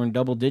 starters were in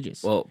double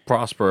digits. Well,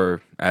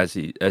 Prosper, as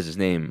his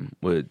name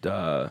would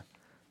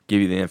give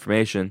you the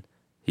information,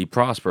 he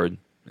prospered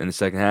in the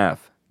second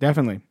half.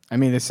 Definitely. I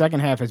mean, the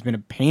second half has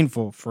been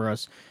painful for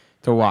us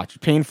to watch.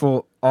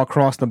 Painful all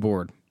across the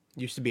board.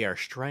 Used to be our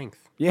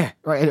strength. Yeah,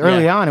 right.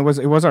 Early on, it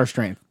was our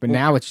strength, but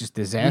now it's just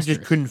disastrous.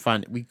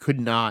 We could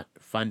not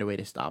find a way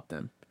to stop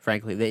them.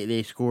 Frankly,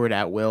 they scored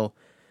at will,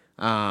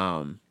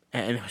 and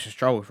it was a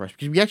struggle for us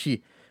because we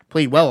actually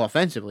played well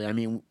offensively. I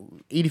mean,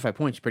 85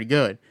 points is pretty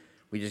good.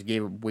 We just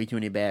gave way too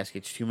many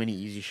baskets, too many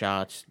easy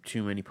shots,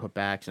 too many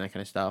putbacks, and that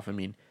kind of stuff. I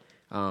mean,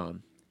 I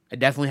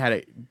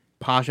definitely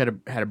Posh had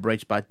a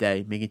bright spot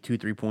day, making 2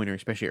 3-pointers,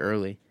 especially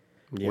early.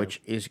 Yeah.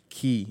 Which is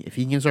key. If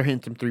he can start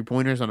hitting some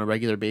 3-pointers on a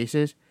regular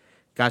basis,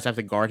 guys have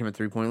to guard him at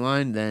 3-point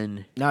line,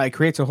 then it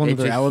creates a whole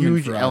other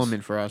element for us.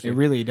 Element for us. It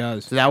really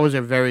does. So that was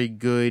a very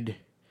good,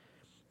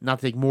 not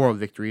to take moral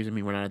victories. I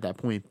mean, we're not at that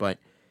point, but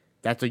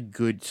that's a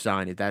good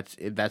sign. If that's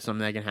something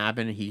that can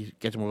happen and he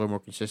gets a little more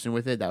consistent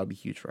with it, that would be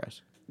huge for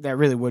us. That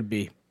really would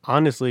be.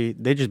 Honestly,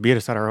 they just beat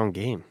us at our own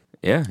game.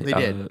 Yeah. They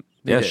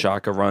did.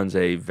 Shaka runs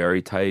a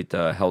very tight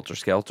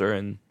helter-skelter,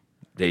 and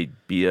they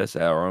beat us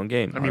at our own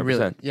game. 100%. I mean,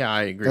 really, yeah,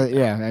 I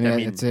agree. I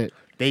mean, that's it.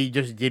 They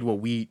just did what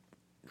we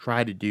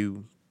tried to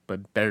do,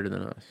 but better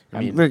than us.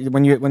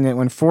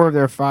 When 4 of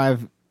their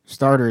 5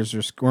 starters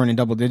are scoring in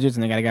double digits,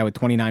 and they got a guy with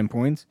 29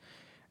 points.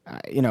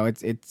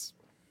 It's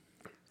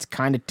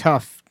kind of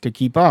tough to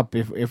keep up.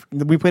 If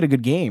we played a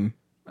good game,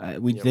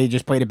 they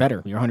just played it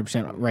better. You're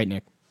 100% right,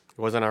 Nick.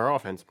 It wasn't our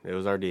offense; it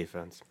was our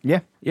defense. Yeah.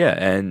 Yeah,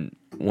 and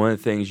one of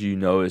the things you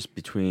notice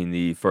between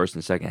the first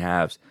and second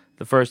halves,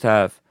 the first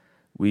half,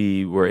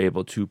 we were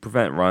able to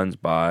prevent runs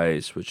by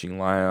switching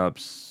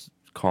lineups,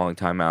 calling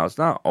timeouts.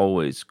 Not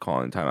always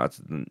calling timeouts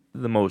at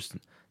the most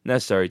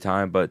necessary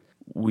time, but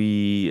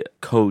we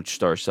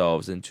coached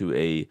ourselves into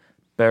a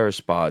better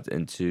spot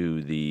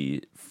into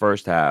the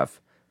first half,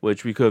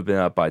 which we could have been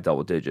up by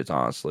double digits,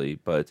 honestly,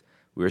 but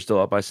we were still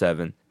up by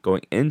 7.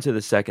 Going into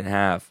the second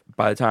half,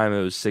 by the time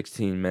it was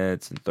 16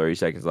 minutes and 30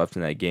 seconds left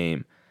in that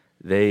game,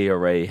 they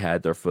already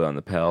had their foot on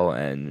the pedal,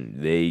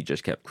 and they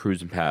just kept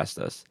cruising past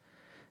us.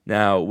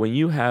 Now, when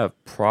you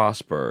have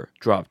Prosper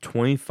drop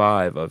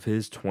 25 of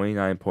his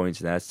 29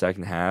 points in that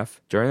second half,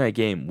 during that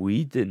game,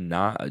 we did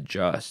not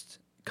adjust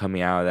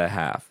coming out of that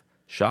half.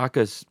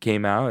 Shaka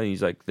came out, and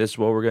he's like, this is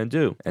what we're going to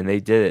do. And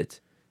they did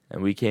it.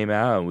 And we came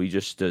out, and we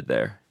just stood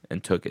there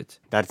and took it.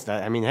 That's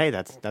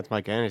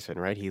Mike Anderson,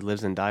 right? He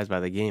lives and dies by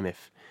the game.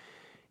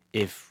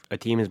 If a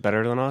team is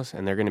better than us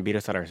and they're going to beat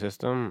us at our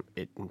system,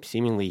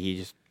 seemingly he's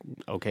just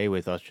okay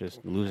with us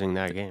just losing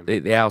that game. They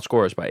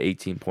outscore us by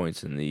 18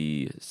 points in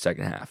the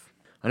second half.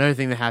 Another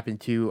thing that happened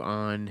too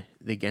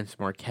against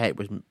Marquette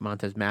was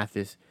Montez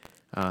Mathis.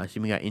 He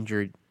got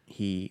injured.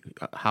 He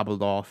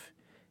hobbled off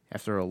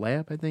after a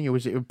layup. I think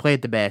it played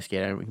at the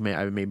basket.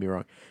 I may be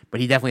wrong,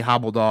 but he definitely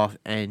hobbled off,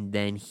 and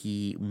then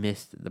he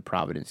missed the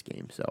Providence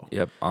game. So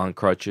Yep, on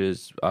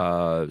crutches,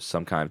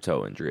 some kind of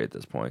toe injury at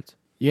this point.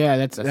 Yeah,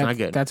 that's not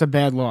good. That's a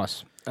bad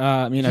loss.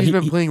 He's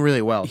been playing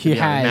really well. He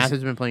has. Mathis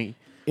has been playing.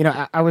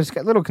 I was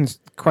a little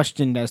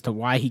questioned as to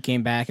why he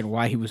came back and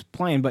why he was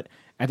playing, but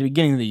at the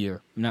beginning of the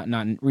year,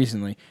 not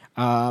recently.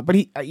 But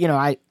he,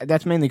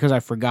 that's mainly because I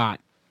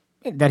forgot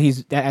that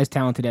he's as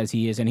talented as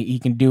he is, and he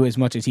can do as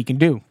much as he can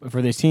do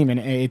for this team, and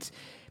it's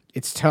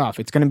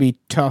tough. It's going to be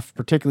tough,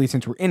 particularly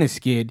since we're in a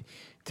skid.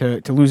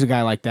 To lose a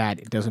guy like that,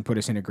 it doesn't put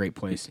us in a great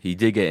place. He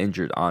did get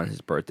injured on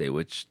his birthday,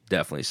 which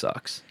definitely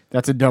sucks.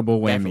 That's a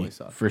double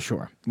whammy for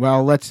sure.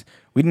 Well,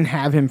 we didn't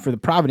have him for the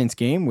Providence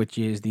game, which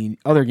is the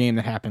other game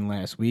that happened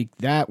last week.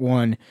 That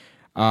one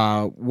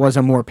was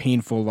a more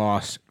painful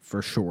loss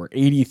for sure.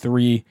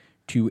 83-80.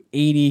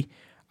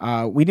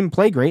 We didn't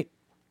play great.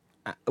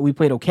 We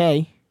played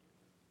okay.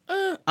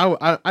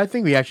 I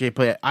think we actually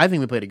played. I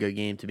think we played a good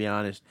game, to be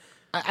honest.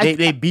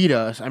 They beat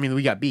us. I mean,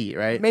 we got beat,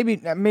 right?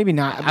 Maybe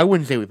not. I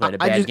wouldn't say we played a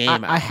bad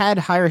game. I had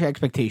higher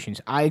expectations.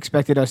 I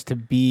expected us to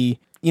be,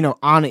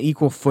 on an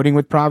equal footing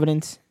with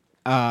Providence,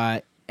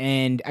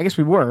 and I guess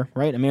we were,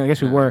 right? I mean, I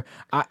guess we were.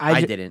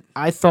 I didn't.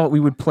 I thought we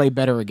would play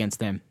better against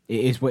them.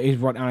 Is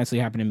what honestly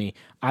happened to me.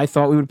 I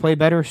thought we would play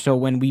better. So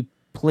when we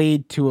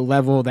played to a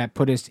level that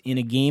put us in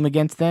a game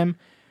against them,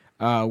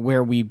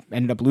 where we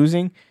ended up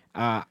losing.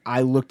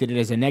 I looked at it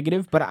as a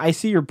negative, but I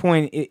see your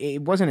point.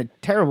 It wasn't a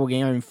terrible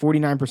game. I mean,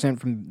 49%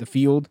 from the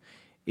field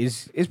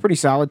is pretty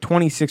solid.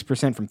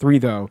 26% from 3,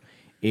 though,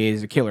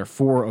 is a killer.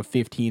 4 of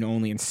 15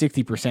 only, and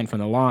 60% from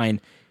the line.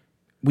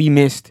 We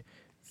missed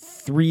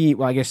 3,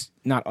 well, I guess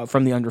not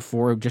from the under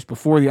 4, just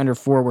before the under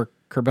 4 where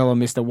Curbelo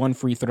missed a 1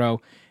 free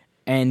throw,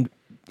 and,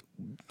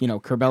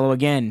 Curbelo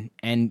again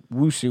and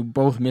Wusu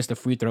both missed a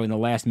free throw in the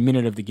last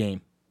minute of the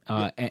game.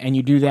 And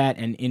you do that,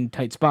 and in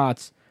tight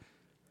spots,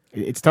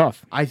 it's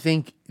tough. I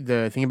think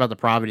the thing about the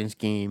Providence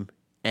game,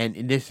 and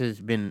this has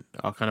been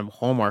a kind of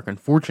hallmark,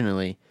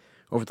 unfortunately,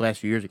 over the last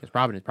few years against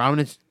Providence.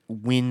 Providence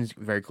wins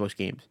very close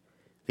games.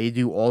 They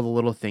do all the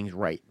little things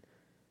right.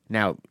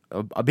 Now,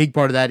 a big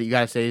part of that, you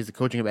got to say, is the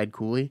coaching of Ed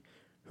Cooley,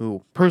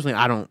 who, personally,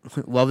 I don't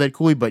love Ed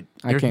Cooley, but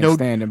there's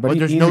stand him. But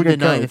there's no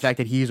denying the fact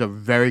that he's a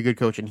very good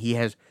coach, and he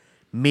has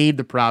made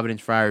the Providence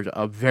Friars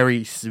a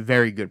very,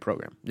 very good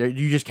program.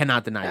 You just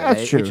cannot deny that.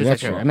 That's true.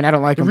 That's true. I mean, I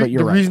don't like them, but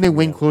you're right. The reason they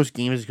win close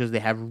games is because they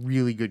have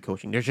really good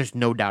coaching. There's just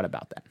no doubt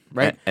about that,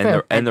 right?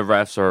 And the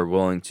refs are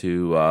willing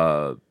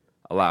to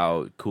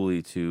allow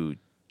Cooley to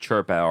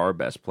chirp at our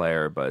best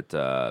player, but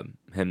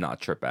him not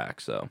chirp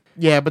back. So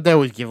yeah, but they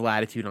always give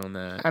latitude on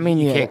that. I mean,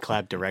 you can't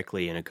clap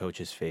directly in a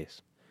coach's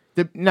face.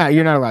 No,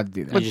 you're not allowed to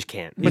do that. You just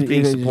can't. He's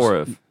being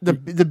supportive. The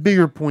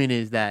bigger point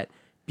is that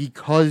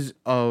because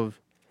of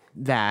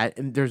that,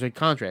 and there's a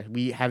contrast.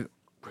 We have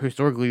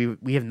historically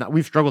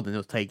we've struggled in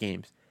those tight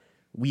games.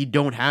 We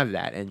don't have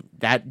that, and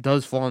that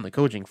does fall on the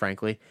coaching,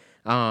 frankly.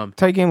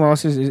 Tight game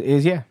losses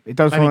is it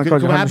does fall on the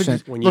coaching.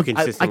 100%. When you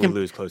consistently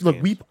lose close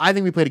games. I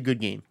think we played a good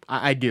game.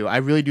 I do. I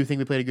really do think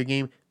we played a good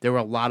game. There were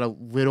a lot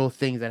of little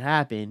things that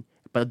happened,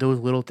 but those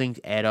little things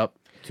add up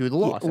to the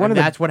loss.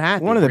 That's what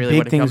happened. One of the really,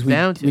 big things we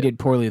we did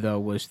poorly, though,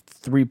 was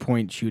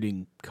 3-point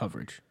shooting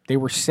coverage. They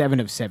were 7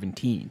 of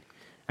 17.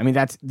 I mean,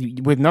 that's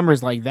with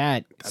numbers like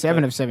that.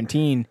 7 of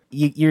 17.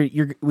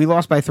 We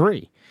lost by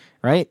 3,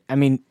 right? I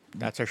mean,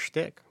 that's our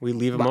shtick. We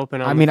leave them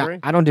open.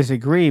 I don't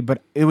disagree,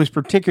 but it was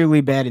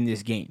particularly bad in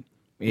this game.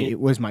 It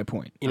was my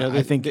point.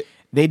 I think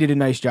they did a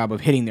nice job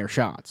of hitting their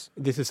shots.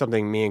 This is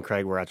something me and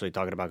Craig were actually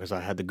talking about because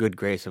I had the good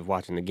grace of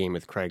watching the game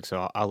with Craig,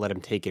 so I'll let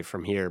him take it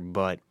from here.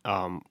 But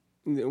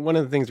one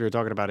of the things we were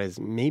talking about is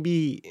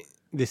maybe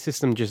the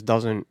system just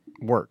doesn't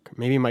work.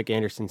 Maybe Mike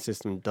Anderson's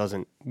system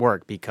doesn't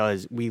work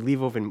because we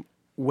leave open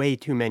way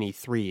too many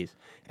threes,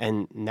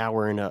 and now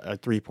we're in a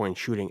three-point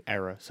shooting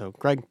era. So,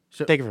 Greg,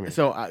 take it from here.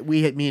 So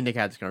me and Nick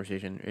had this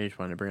conversation. I just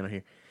wanted to bring it on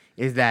here.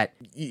 Is that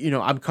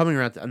I'm coming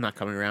around? I'm not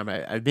coming around.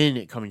 But I've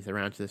been coming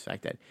around to this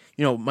fact that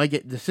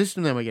the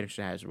system that Mike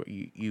Anderson has, where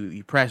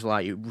you press a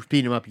lot, you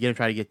speed him up, you get him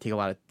try to take a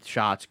lot of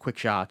shots, quick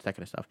shots, that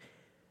kind of stuff.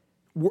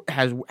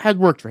 Has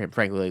worked for him,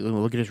 frankly. Like,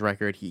 look at his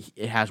record.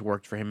 It has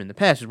worked for him in the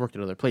past. It's worked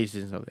at other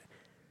places and stuff like that.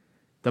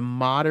 The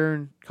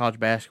modern college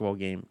basketball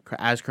game,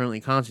 as currently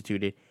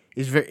constituted,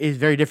 is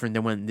very different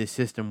than when this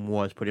system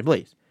was put in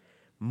place.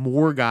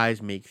 More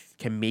guys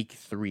can make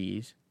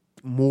threes.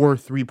 More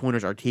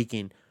 3-pointers are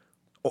taken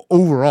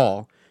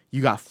overall.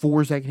 You got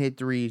 4s that can hit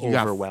threes.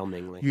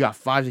 Overwhelmingly. You got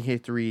 5s that can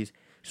hit threes.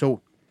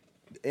 So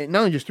not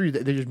only just threes,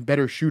 they're just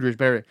better shooters.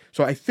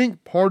 So I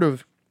think part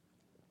of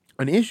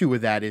an issue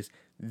with that is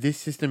this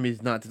system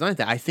is not designed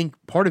that. I think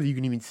part of you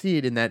can even see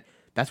it in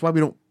that's why we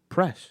don't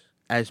press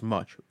as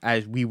much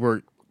as we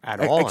were at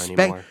all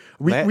anymore.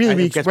 We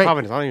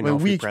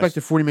expect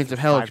the 40 minutes of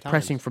hell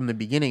pressing from the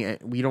beginning,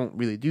 and we don't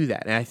really do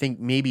that. And I think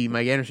maybe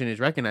Mike Anderson is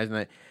recognizing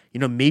that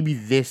maybe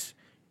this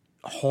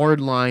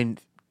hardline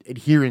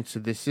adherence to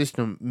this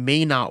system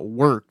may not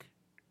work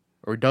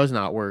or does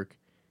not work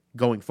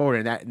going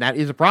forward, and that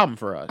is a problem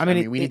for us. I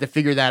mean, we need to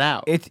figure that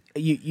out.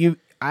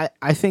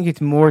 I think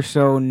it's more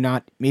so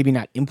maybe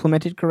not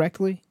implemented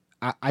correctly.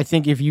 I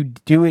think if you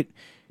do it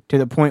to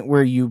the point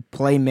where you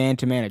play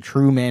man-to-man, a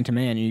true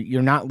man-to-man,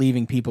 you're not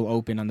leaving people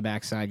open on the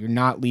backside. You're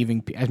not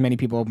leaving as many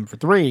people open for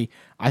three.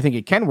 I think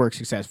it can work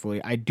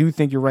successfully. I do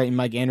think you're right, and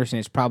Mike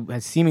Anderson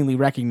has seemingly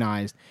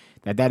recognized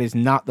that is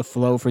not the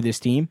flow for this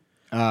team,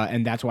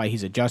 and that's why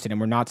he's adjusted,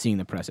 and we're not seeing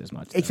the press as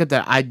much. Except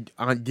that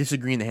I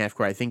disagree in the half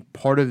court. I think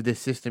part of this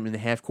system in the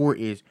half court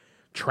is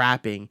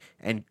trapping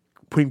and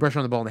putting pressure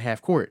on the ball in the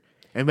half court.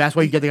 And that's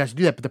why you get the guys to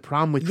do that. But the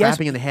problem with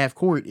trapping in the half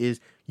court is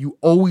you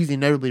always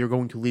inevitably are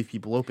going to leave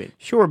people open.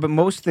 Sure, but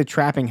most of the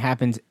trapping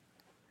happens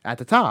at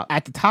the top.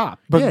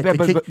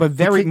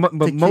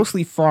 But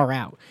mostly far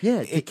out.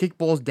 Yeah, to kick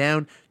balls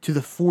down to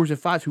the 4s and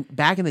 5s who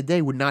back in the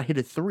day would not hit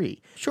a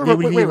 3. Sure, but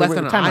most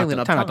of the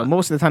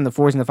time the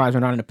 4s and the 5s are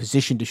not in a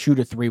position to shoot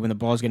a 3 when the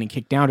ball's getting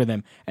kicked down to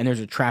them and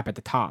there's a trap at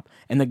the top.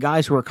 And the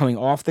guys who are coming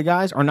off the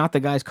guys are not the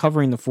guys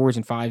covering the 4s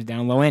and 5s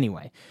down low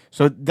anyway.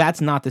 So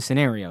that's not the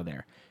scenario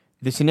there.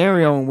 The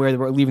scenario where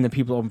we're leaving the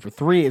people open for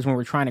 3 is when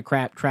we're trying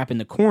to trap in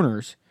the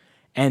corners,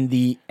 and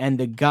the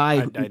guy,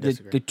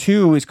 the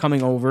 2 is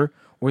coming over,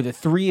 or the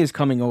 3 is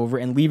coming over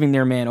and leaving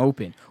their man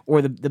open,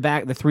 or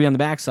the 3 on the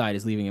backside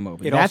is leaving him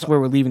open. That's where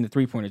we're leaving the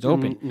 3-pointers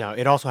open. No,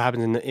 it also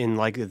happens in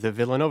like the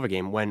Villanova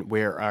game when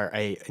we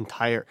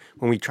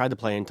tried to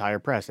play entire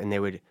press and they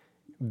would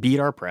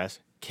beat our press,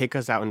 kick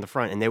us out in the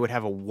front, and they would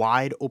have a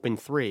wide open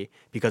 3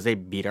 because they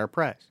beat our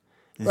press.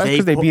 That's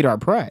because they beat our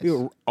press.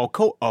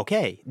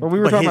 Okay. But we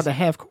were talking about the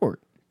half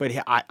court. But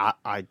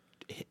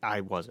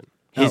I wasn't.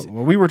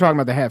 We were talking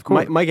about the half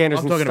court. Mike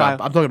Anderson's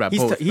style. I'm talking about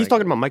both. He's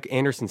talking about Mike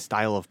Anderson's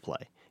style of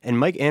play. And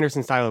Mike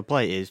Anderson's style of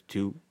play is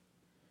to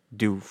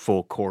do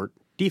full court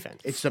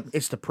defense.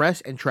 It's the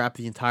press and trap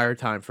the entire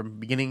time from the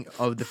beginning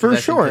of the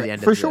possession to the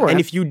end of the sure.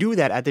 And if you do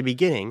that at the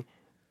beginning,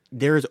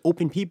 there's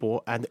open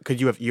people, because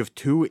you have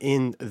 2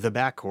 in the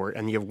backcourt,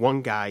 and you have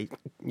 1 guy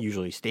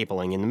usually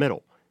stapling in the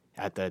middle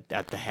at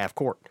the half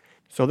court.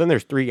 So then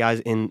there's 3 guys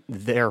in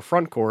their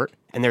front court,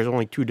 and there's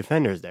only 2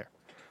 defenders there.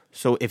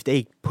 So if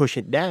they push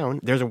it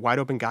down, there's a wide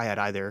open guy at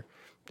either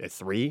a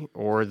 3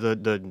 or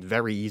the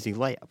very easy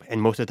layup.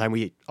 And most of the time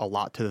we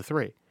allot to the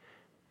 3.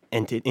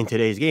 And in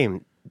today's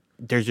game,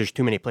 there's just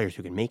too many players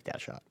who can make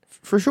that shot.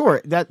 For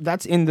sure,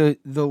 that's in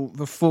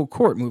the full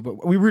court move.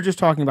 But we were just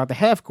talking about the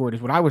half court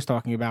is what I was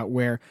talking about,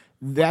 where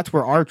that's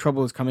where our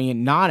trouble is coming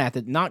in. Trying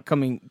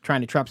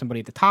to trap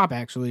somebody at the top.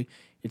 Actually,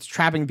 it's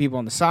trapping people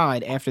on the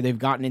side after they've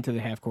gotten into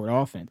the half court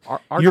offense.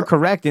 You're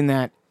correct in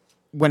that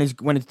when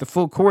it's the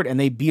full court and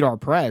they beat our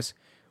press,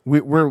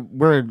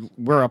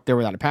 we're up there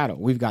without a paddle.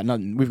 We've got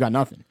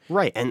nothing.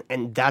 Right,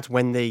 and that's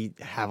when they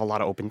have a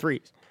lot of open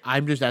threes.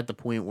 I'm just at the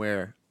point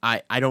where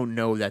I don't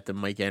know that the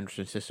Mike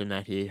Anderson system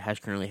that he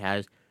currently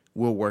has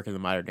will work in the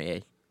modern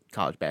day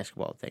college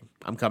basketball thing.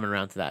 I'm coming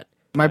around to that.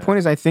 My point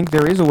is, I think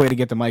there is a way to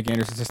get the Mike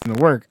Anderson system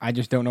to work. I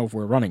just don't know if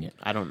we're running it.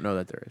 I don't know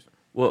that there is.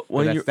 Well,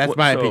 that's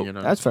my opinion.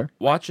 That's fair.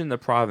 Watching the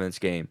Providence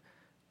game,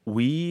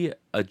 we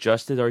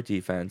adjusted our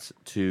defense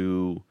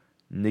to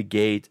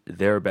negate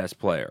their best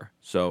player.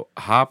 So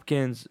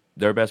Hopkins,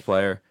 their best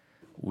player,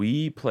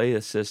 we played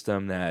a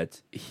system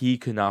that he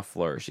could not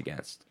flourish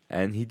against.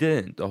 And he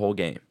didn't the whole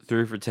game.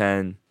 3 for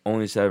 10,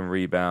 only 7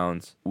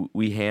 rebounds.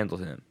 We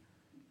handled him.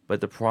 But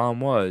the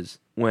problem was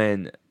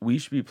when we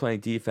should be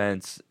playing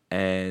defense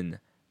and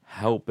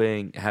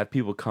have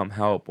people come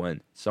help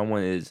when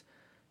someone is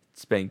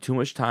spending too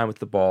much time with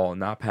the ball and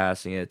not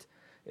passing it,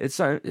 It's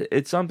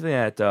something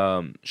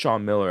that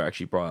Sean Miller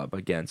actually brought up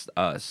against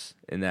us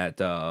in that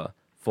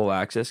full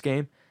access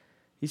game.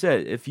 He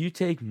said if you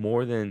take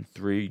more than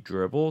 3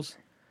 dribbles,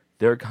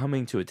 they're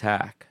coming to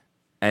attack.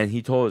 And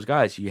he told his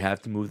guys, you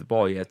have to move the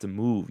ball. You have to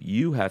move.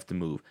 You have to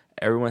move.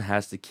 Everyone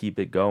has to keep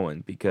it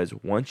going because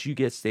once you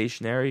get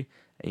stationary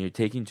and you're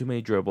taking too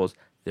many dribbles,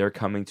 they're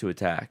coming to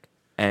attack.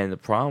 And the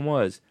problem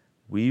was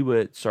we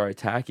would start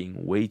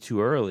attacking way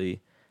too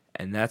early,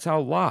 and that's how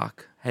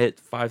Locke hit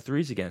 5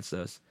 threes against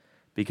us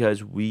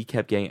because we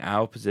kept getting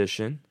out of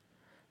position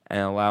and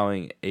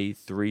allowing a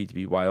 3 to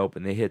be wide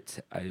open. They hit,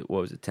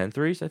 10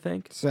 threes, I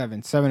think?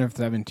 7 of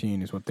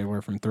 17 is what they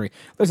were from 3.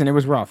 Listen, it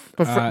was rough.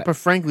 But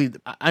frankly,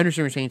 I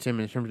understand what you're saying, Tim,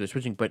 in terms of the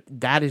switching. But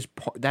that's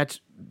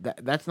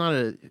not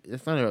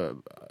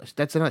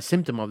a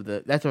symptom of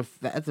that's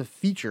a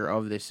feature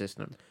of this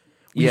system.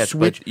 We Yes,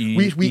 switch. but you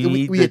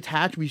need We the-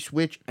 attach. We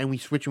switch, and we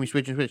switch, and we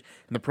switch, and switch.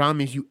 And the problem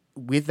is,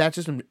 with that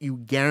system, you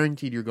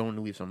guaranteed you're going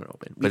to leave someone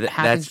open. But It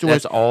happens to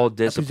that's us all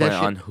discipline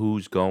possession- on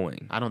who's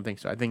going. I don't think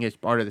so. I think it's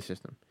part of the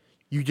system.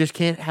 You just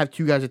can't have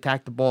 2 guys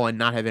attack the ball and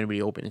not have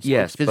anybody open. It's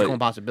Yes, a physical but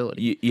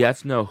impossibility. You have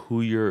to know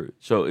who you're.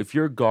 So if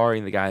you're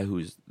guarding the guy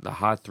who's the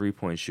hot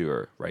 3-point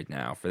shooter right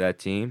now for that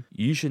team,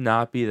 you should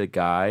not be the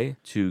guy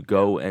to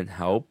go and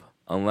help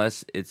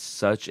unless it's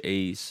such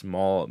a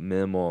small,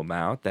 minimal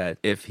amount that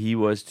if he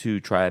was to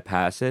try to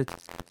pass it,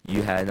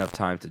 you had enough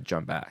time to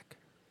jump back.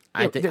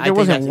 There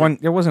wasn't one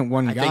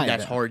I guy. think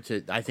that's there. hard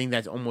to. I think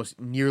that's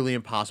almost nearly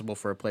impossible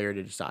for a player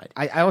to decide.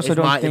 I also if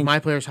don't if think. my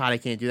player's hot, I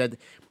can't do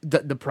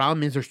that. The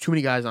problem is there's too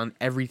many guys on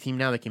every team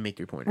now that can make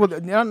 3-pointers.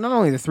 Well, not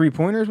only the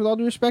 3-pointers, with all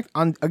due respect,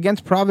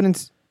 against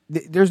Providence,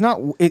 there's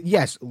not.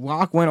 Yes,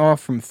 Locke went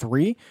off from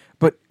 3,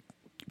 but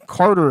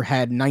Carter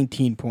had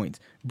 19 points.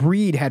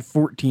 Breed had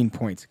 14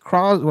 points.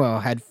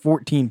 Croswell had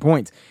 14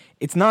 points.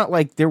 It's not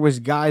like there was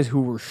guys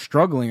who were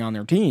struggling on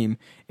their team.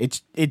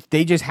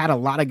 They just had a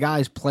lot of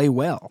guys play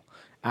well.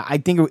 I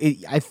think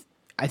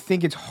I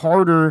think it's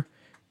harder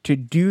to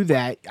do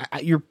that.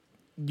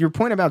 Your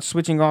point about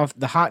switching off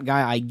the hot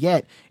guy, I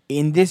get.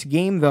 In this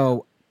game,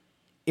 though,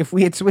 if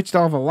we had switched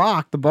off a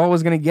Locke, the ball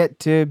was going to get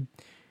to,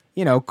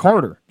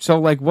 Carter.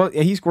 So,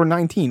 he scored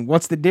 19.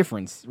 What's the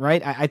difference,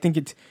 right? I think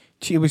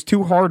it was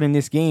too hard in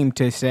this game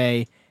to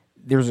say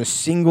there's a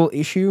single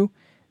issue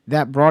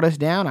that brought us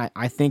down.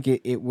 I think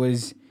it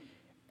was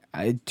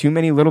too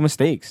many little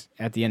mistakes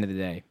at the end of the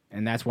day,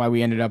 and that's why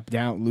we ended up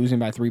losing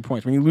by 3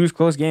 points. When you lose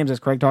close games, as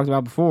Craig talked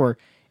about before,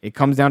 it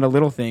comes down to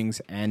little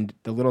things, and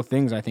the little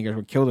things I think is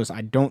what killed us.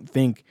 I don't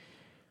think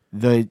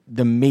the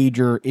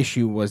major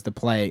issue was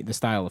the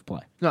style of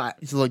play. No,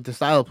 it's like the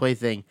style of play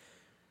thing.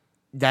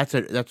 That's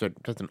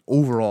an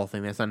overall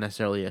thing. That's not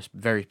necessarily a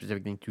very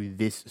specific thing to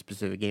this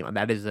specific game.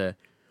 That is an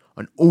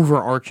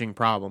overarching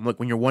problem. Look,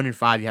 when you're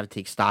 1-5, you have to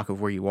take stock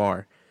of where you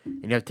are,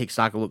 and you have to take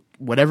stock of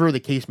whatever the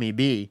case may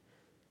be.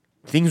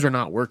 Things are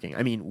not working.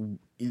 I mean,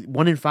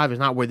 1-5 is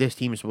not where this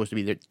team is supposed to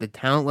be. The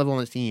talent level on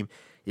this team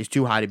is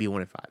too high to be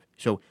 1-5.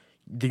 So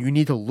you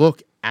need to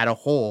look at a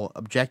whole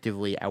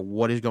objectively at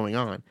what is going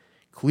on.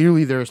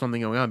 Clearly, there is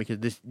something going on because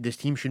this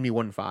team shouldn't be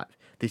 1-5.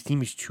 This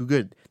team is too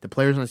good. The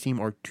players on this team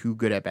are too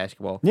good at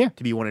basketball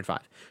to be 1-5.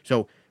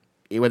 So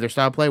whether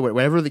style play,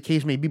 whatever the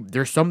case may be,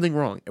 there's something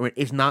wrong.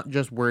 It's not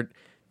just we're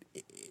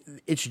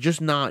just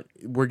not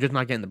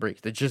getting the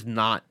breaks. It's just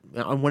not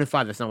on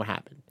 1-5. That's not what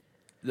happened.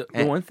 The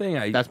one thing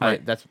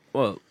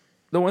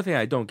the one thing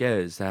I don't get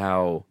is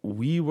how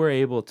we were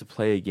able to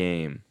play a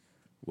game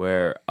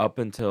where up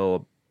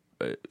until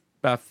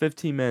about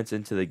 15 minutes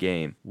into the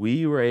game,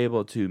 we were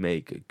able to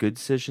make good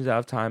decisions out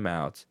of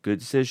timeouts, good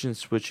decisions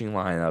switching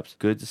lineups,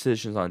 good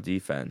decisions on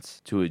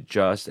defense to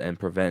adjust and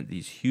prevent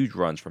these huge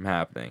runs from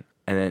happening.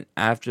 And then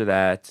after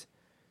that,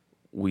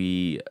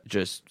 we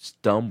just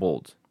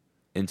stumbled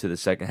into the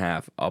second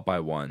half up by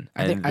 1.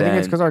 I think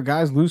it's because our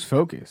guys lose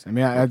focus. I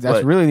mean,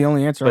 that's really the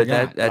only answer I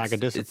got. Lack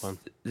of discipline.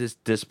 It's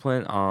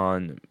discipline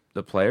on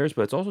the players,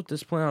 but it's also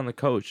discipline on the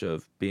coach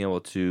of being able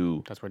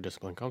to. That's where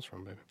discipline comes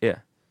from, baby. Yeah,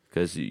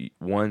 because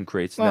one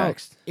creates the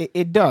next.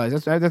 It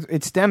does.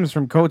 It stems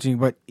from coaching,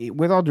 but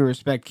with all due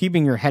respect,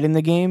 keeping your head in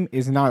the game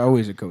is not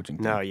always a coaching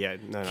thing.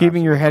 No,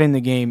 Keeping your head in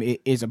the game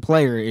is a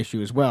player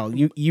issue as well.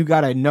 You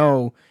got to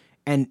know.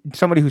 And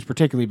somebody who's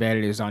particularly bad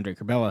at it is Andre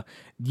Cabela.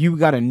 You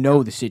got to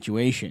know the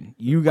situation.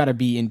 You got to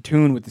be in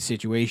tune with the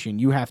situation.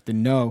 You have to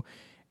know.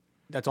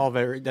 That's all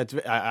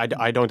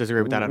I don't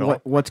disagree with that at all.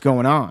 What's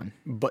going on?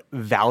 But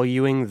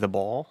valuing the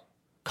ball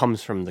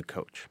comes from the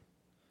coach.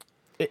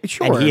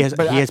 Sure, and he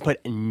has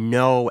put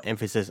no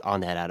emphasis on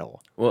that at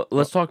all. Well,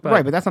 let's talk about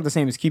right, but that's not the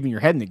same as keeping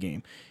your head in the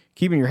game.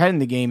 Keeping your head in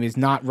the game is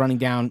not running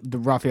down the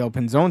Rafael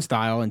Pinzon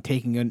style and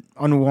taking an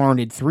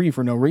unwarranted 3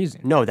 for no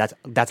reason. No,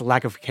 that's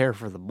lack of care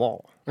for the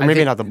ball. Or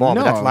maybe not the ball,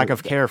 but that's lack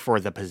of care for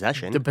the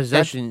possession. The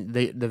possession,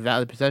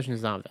 the possession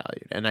is not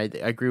valued, and I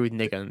agree with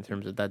Nick in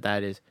terms of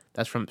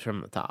that's from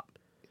the top.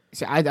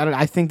 See,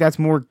 I think that's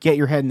more get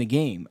your head in the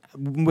game.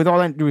 With all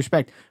that due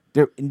respect,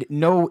 there in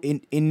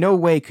no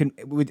way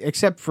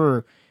except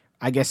for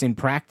I guess in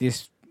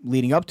practice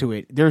leading up to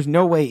it, there's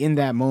no way in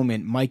that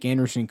moment Mike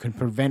Anderson could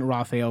prevent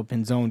Rafael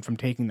Pinzon from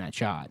taking that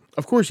shot.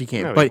 Of course he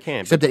can't. No, but he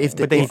can't. except that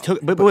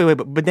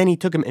if But then he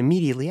took him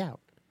immediately out.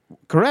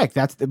 Correct.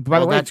 By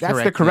the way, that's that's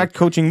the correct, correct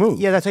coaching move.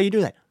 Yeah, that's how you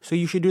do that. So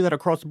you should do that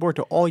across the board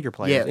to all your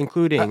players, Yeah.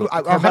 including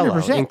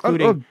 100%.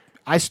 including.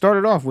 I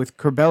started off with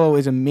Curbelo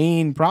is a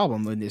main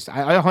problem in this.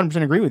 I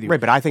 100% agree with you. Right,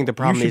 but I think the You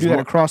problem should is do that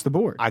more, across the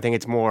board. I think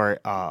it's more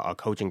a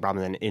coaching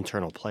problem than an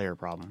internal player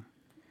problem.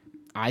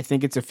 I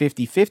think it's a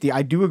 50-50.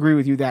 I do agree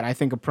with you that I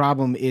think a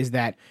problem is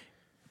that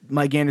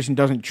Mike Anderson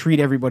doesn't treat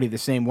everybody the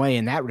same way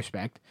in that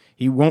respect.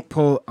 He won't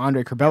pull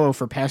Andre Curbelo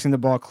for passing the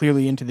ball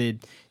clearly into the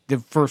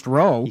first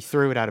row. He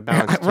threw it out of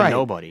bounds to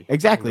nobody.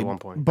 Exactly. At one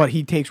point. But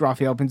he takes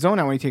Rafael Pinzon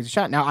out when he takes a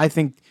shot. Now, I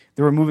think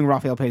the removing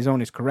Rafael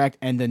Pinzon is correct,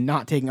 and the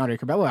not taking Andre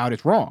Curbelo out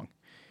is wrong.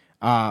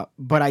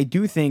 But I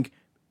do think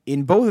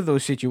in both of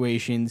those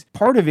situations,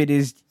 part of it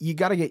is you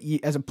got to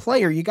get, as a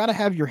player, you got to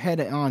have your head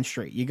on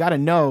straight. You got to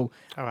know,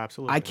 Oh,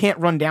 absolutely. I can't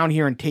run down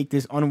here and take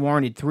this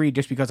unwarranted three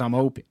just because I'm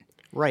open.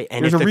 Right,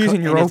 and There's if a the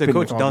reason you're and if the open,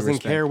 coach with all due doesn't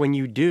respect. care when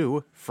you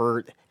do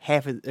for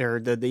half of, or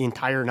the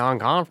entire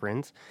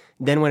non-conference,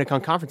 then when it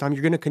comes conference time,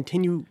 you're going to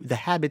continue the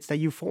habits that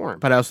you form.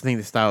 But I also think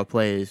the style of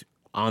play is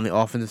on the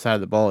offensive side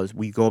of the ball is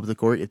we go up the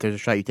court. If there's a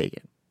shot, you take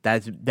it.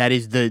 That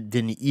is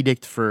the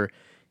edict for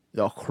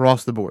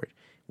across the board.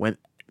 When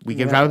we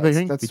can drive the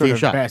thing, that's we sort take a of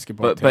shot.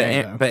 basketball. But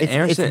today, though. but It's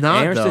Anderson's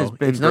not, been though.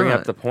 bringing It's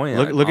up the point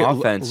Look on at-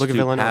 offense look at to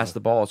Villanova. pass the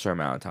ball a certain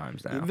amount of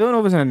times now.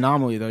 Villanova's an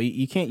anomaly, though.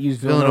 You can't use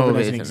Villanova Villanova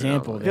as an is an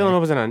example. anomaly. there.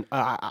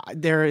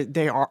 Villanova's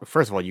they are.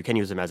 First of all, you can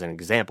use them as an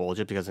example.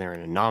 Just because they're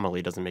an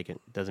anomaly doesn't mean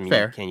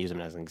Fair. you can't use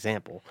them as an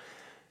example.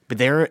 But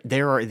they are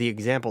the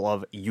example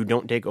of you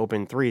don't take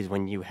open threes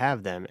when you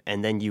have them,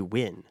 and then you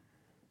win.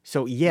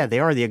 So yeah, they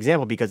are the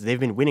example because they've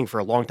been winning for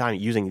a long time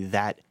using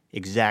that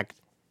exact.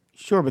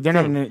 Sure, but they're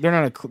not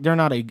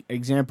an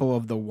example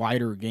of the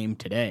wider game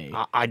today.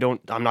 I'm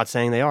not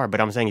saying they are,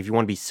 but I'm saying if you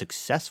want to be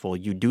successful,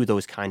 you do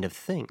those kind of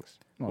things.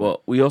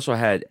 Well, we also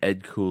had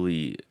Ed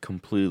Cooley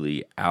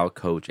completely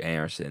out-coach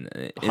Anderson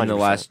in the 100%.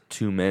 last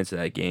 2 minutes of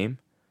that game.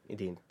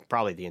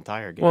 Probably the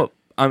entire game. Well,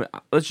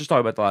 let's just talk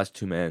about the last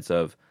 2 minutes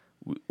of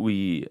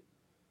we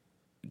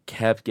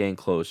kept getting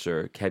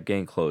closer.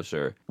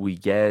 We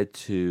get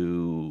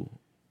to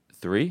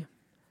 3,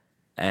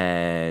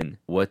 and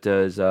what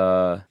does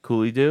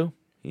Cooley do?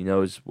 He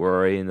knows we're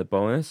already in the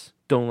bonus.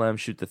 Don't let him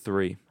shoot the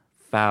 3.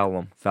 Foul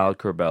him. Foul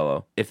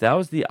Curbelo. If that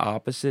was the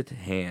opposite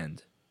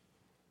hand,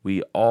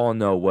 we all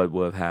know what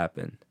would have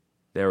happened.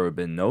 There would have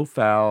been no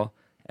foul,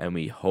 and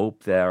we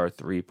hope that our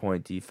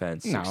 3-point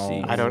defense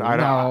succeeds. I don't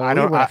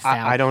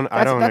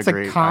That's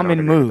agree. a common I don't agree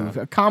with move.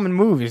 that. A common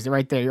move is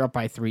right there. You're up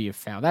by 3. You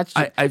foul. That's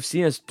just, I've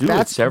seen us do it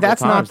That's- several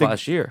that's not times the-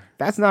 last year.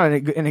 that's not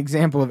an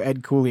example of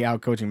Ed Cooley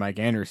out coaching Mike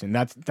Anderson.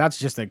 That's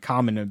just a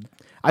common.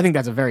 I think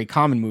that's a very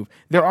common move.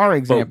 There are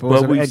examples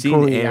but of we've Ed seen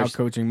Cooley out Anderson-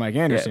 coaching Mike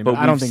Anderson, Yeah, but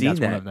I don't think we've that's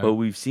seen one that. of them. But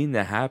we've seen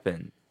that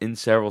happen in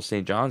several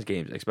St. John's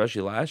games,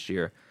 especially last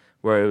year,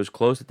 where it was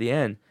close at the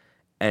end,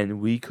 and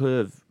we could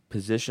have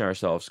positioned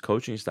ourselves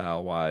coaching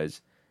style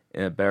wise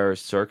in a better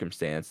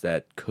circumstance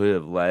that could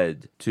have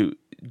led to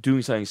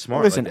doing something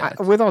smart. Listen, like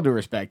that. with all due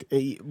respect,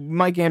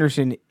 Mike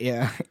Anderson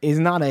is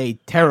not a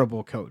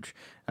terrible coach.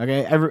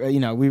 Okay,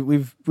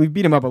 we've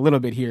beat him up a little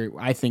bit here.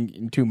 I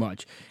think too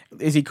much.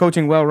 Is he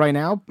coaching well right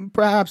now?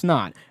 Perhaps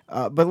not.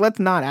 But let's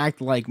not act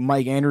like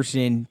Mike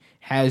Anderson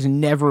has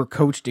never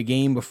coached a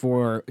game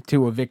before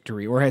to a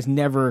victory, or has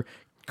never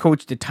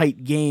coached a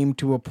tight game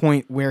to a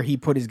point where he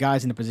put his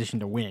guys in a position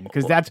to win.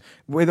 Because that's,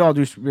 with all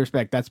due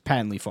respect, that's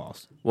patently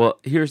false. Well,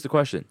 here's the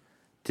question: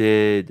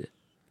 did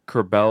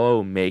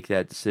Curbelo make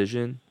that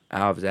decision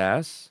out of his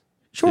ass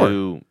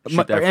to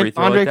shoot that free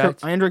throw like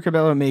that? Andre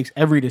Curbelo makes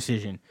every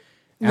decision.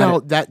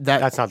 No,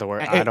 that's not the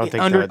word. I don't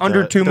think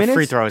under 2 minutes. The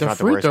free throw is the not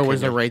the free worst. throw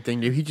was the Can you- right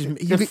thing to do.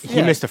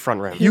 He missed the front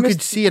rim. You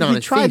could see it on he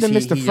his tried face. to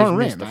miss the He front just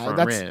rim. missed the front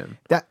That's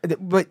rim.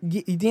 but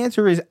the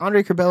answer is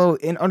Andre Curbelo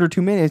in under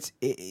 2 minutes.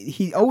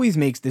 He always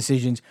makes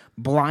decisions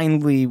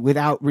blindly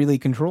without really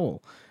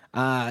control.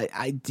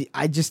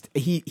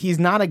 He's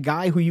not a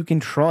guy who you can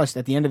trust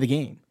at the end of the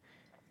game,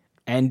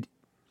 and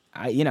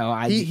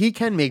He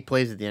can make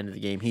plays at the end of the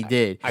game. He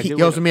did. I He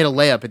do also made a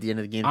layup at the end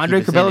of the game. to Andre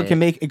keep us in Curbelo it. can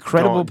make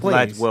incredible Don't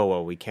plays.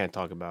 Whoa, we can't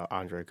talk about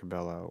Andre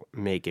Curbelo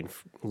making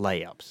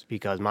layups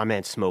because my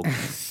man smoked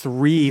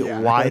 3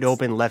 wide that's-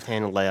 open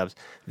left-handed layups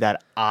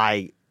that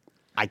I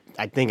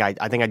think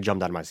I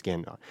jumped out of my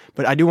skin.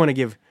 But I do want to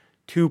give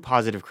 2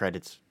 positive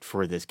credits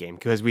for this game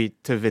because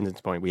to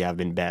Vincent's point, we have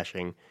been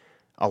bashing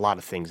a lot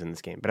of things in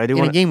this game. But I do In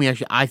a want game,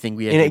 I think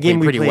we in a game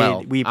played pretty we played,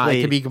 well. we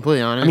played. To be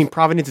completely honest, I mean,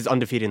 Providence is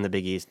undefeated in the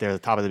Big East. They're the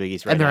top of the Big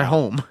East right And they're now. at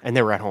home. And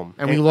they were at home.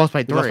 and we lost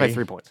by 3. We lost by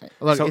 3 points.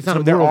 Look, So- it's not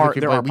so a there moral are- victory,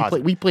 there are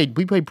but we played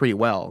pretty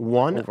well.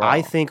 One, overall.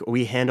 I think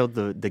we handled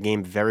the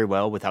game very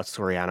well without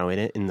Soriano in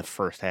it in the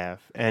first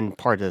half and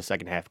part of the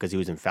second half because he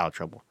was in foul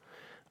trouble.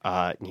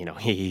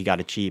 He got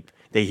a cheap.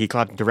 He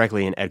clapped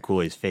directly in Ed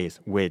Cooley's face,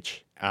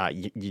 which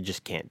you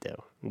just can't do.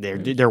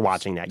 They're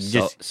watching that. You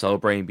just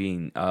Celebrating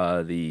being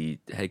the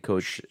head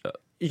coach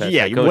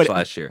Yeah, coach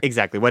last year.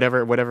 Exactly.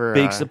 Whatever.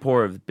 Big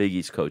support of Big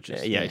East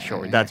coaches. Yeah,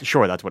 sure. That's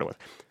what it was.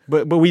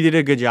 But we did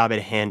a good job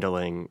at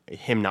handling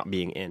him not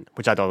being in,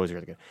 which I thought was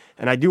really good.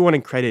 And I do want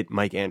to credit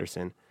Mike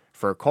Anderson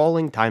for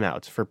calling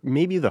timeouts for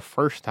maybe the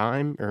first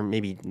time or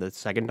maybe the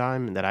second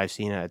time that I've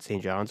seen it at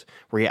St. John's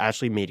where he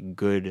actually made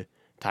good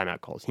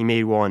timeout calls. He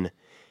made one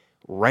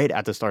right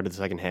at the start of the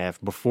second half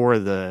before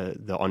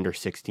the under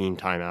 16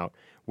 timeout,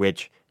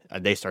 which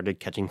they started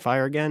catching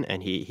fire again,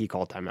 and he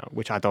called timeout,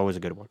 which I thought was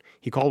a good one.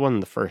 He called one in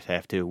the first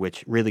half too,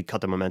 which really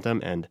cut the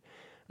momentum. And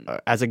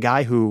as a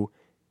guy who,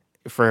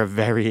 for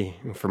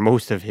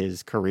most of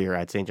his career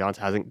at St. John's,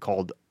 hasn't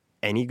called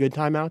any good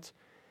timeouts,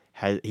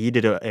 he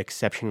did an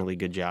exceptionally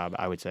good job,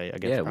 I would say,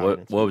 against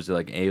Providence. What was it,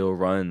 like AO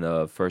run in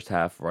the first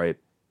half, right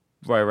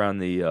around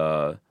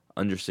the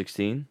under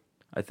 16,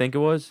 I think it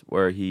was,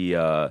 where he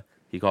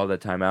called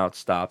that timeout,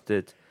 stopped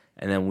it,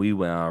 and then we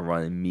went on a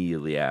run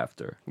immediately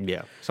after.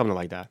 Yeah, something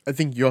like that. I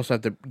think you also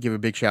have to give a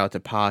big shout out to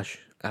Posh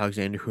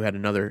Alexander, who had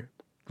another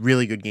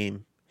really good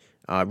game,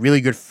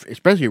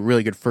 especially a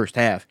really good first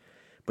half.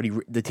 But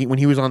the team, when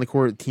he was on the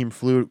court, the team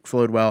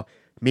flowed well.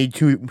 Made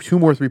two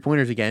more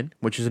 3-pointers again,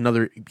 which is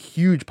another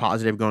huge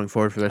positive going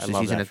forward for the rest of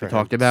the season, as we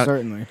talked about.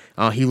 Certainly.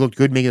 He looked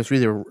good making the three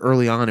there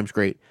early on. It was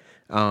great.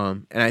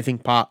 And I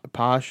think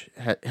Posh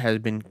has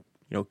been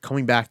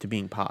coming back to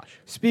being Posh.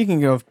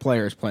 Speaking of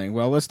players playing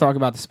well, let's talk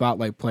about the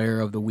Spotlight Player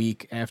of the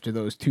Week after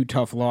those 2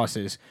 tough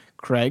losses.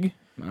 Craig,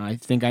 I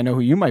think I know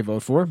who you might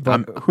vote for,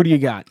 but who do you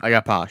got? I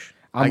got Posh.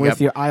 I'm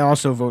with you. I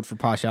also vote for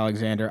Posh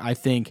Alexander. I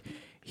think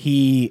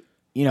he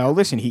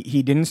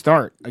didn't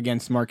start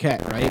against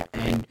Marquette, right?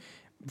 And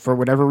for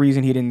whatever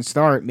reason he didn't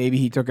start, maybe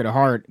he took it to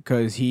heart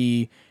because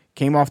he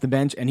came off the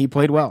bench and he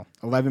played well.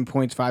 11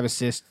 points, 5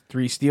 assists,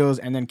 3 steals,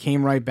 and then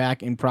came right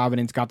back in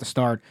Providence, got the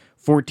start.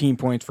 14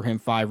 points for him,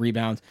 5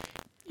 rebounds.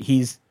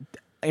 He's,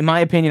 in my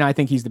opinion, I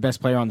think he's the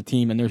best player on the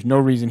team, and there's no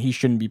reason he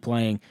shouldn't be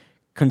playing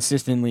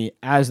consistently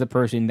as the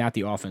person that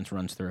the offense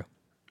runs through.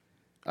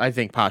 I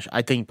think Posh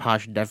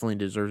definitely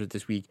deserves it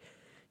this week.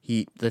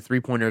 The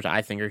 3-pointers,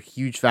 I think, are a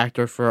huge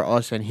factor for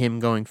us and him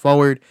going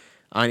forward.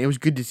 And it was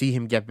good to see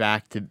him get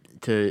back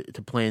to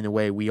playing the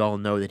way we all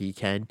know that he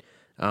can.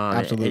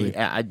 Absolutely.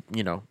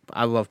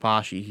 I love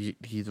Posh.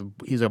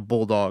 He's a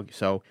bulldog.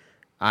 So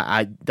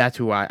that's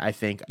who I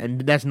think.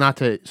 And that's not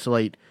to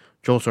slight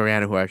Joel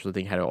Soriano, who I actually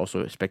think had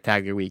also a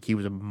spectacular week. He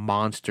was a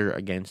monster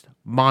against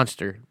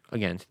Marquette.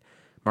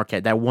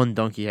 That one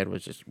dunk he had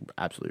was just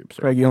absolutely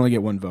absurd. Craig, you only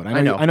get one vote.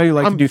 I know you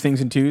like to do things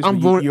in twos. I'm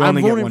but you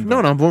only get one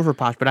vote. No, I'm voting for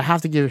Posh, but I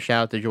have to give a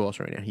shout out to Joel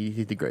Soriano. He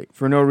did great.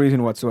 For no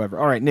reason whatsoever.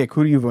 All right, Nick,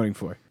 who are you voting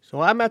for? So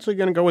I'm actually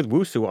going to go with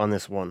Wusu on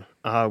this one.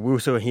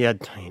 Wusu, he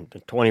had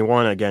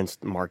 21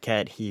 against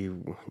Marquette. He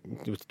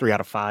was 3 out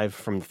of 5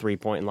 from the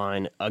 3-point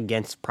line.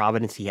 Against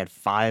Providence, he had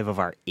 5 of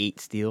our 8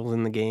 steals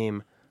in the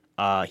game.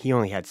 He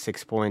only had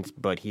 6 points,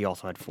 but he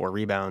also had 4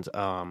 rebounds.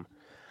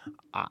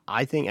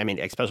 I think,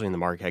 especially in the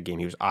Marquette game,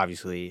 he was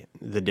obviously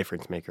the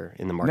difference maker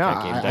in the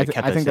Marquette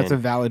game. I think that's a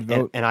valid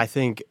vote. And I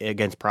think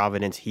against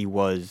Providence, he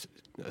was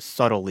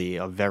subtly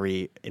a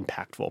very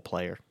impactful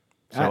player.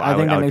 So I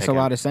think that makes a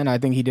lot of sense. I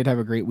think he did have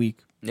a great week.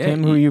 Yeah,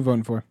 Tim, who are you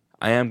voting for?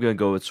 I am going to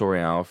go with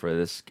Soriano for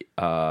this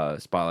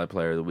Spotlight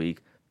Player of the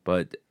Week,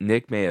 but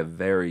Nick made a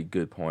very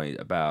good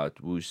point about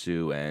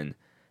Wusu, and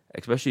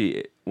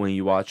especially when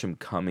you watch him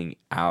coming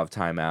out of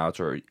timeouts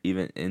or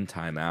even in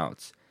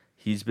timeouts,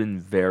 he's been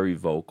very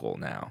vocal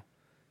now.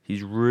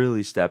 He's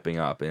really stepping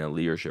up in a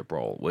leadership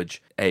role,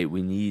 which, hey,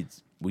 we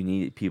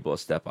need people to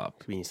step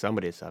up. We need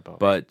somebody to step up.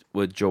 But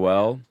with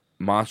Joel,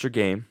 monster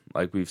game,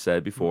 like we've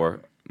said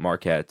before,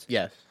 Marquette.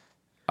 Yes.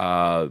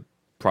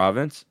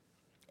 Providence,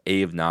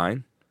 8 of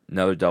 9,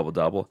 another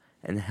double-double,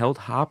 and held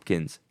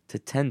Hopkins to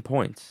 10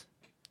 points.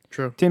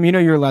 True. Tim,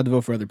 you're allowed to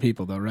vote for other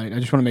people, though, right? I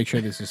just want to make sure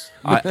this is...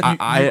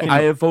 I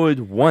have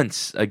voted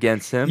once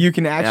against him. You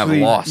can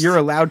actually... You're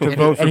allowed to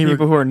vote for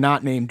people who are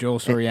not named Joel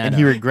Soriano. And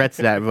he regrets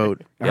that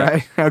vote. All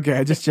right?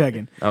 Okay, just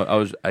checking.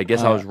 I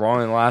guess I was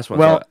wrong in the last one.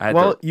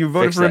 Well, you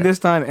voted for him this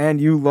time, and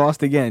you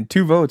lost again.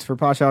 2 votes for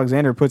Posh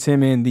Alexander puts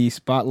him in the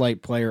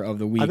Spotlight Player of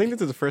the Week. I think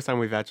this is the first time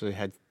we've actually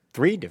had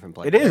 3 different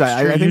players. It is.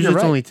 I think usually you're it's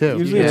right. only 2.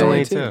 Usually it's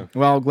only 2.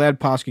 Well, glad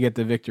Posh could get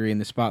the victory in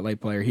the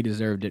Spotlight Player. He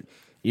deserved it,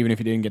 even if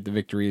he didn't get the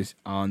victories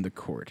on the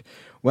court.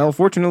 Well,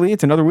 fortunately,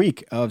 it's another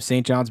week of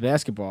St. John's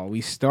basketball.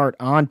 We start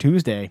on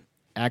Tuesday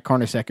at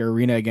Carnesecca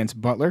Arena against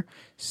Butler,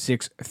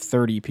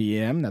 6:30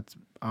 p.m. That's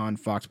on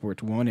Fox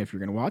Sports 1 if you're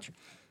going to watch.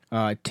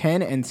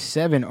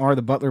 10-7 are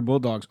the Butler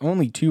Bulldogs,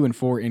 only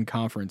 2-4 in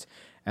conference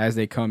as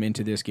they come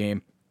into this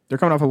game. They're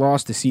coming off a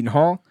loss to Seton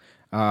Hall,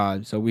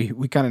 so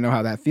we kind of know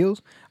how that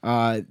feels.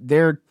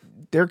 They're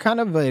kind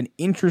of an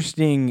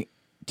interesting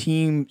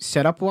team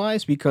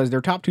setup-wise because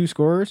their top 2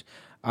 scorers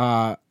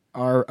are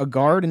a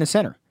guard and a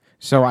center.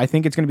 So I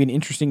think it's going to be an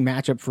interesting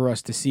matchup for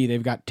us to see.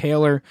 They've got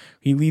Taylor.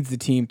 He leads the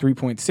team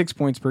 3.6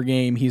 points per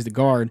game. He's the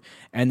guard.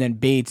 And then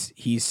Bates,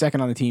 he's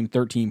second on the team,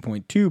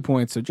 13.2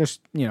 points. So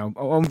just,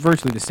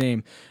 virtually the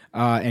same.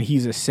 And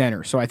he's a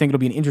center. So I think it'll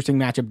be an interesting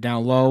matchup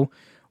down low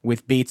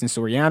with Bates and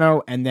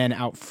Soriano. And then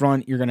out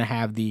front, you're going to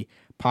have the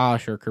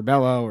Posh or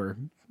Curbelo or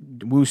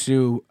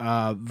Wusu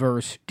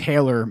versus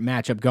Taylor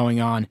matchup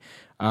going on,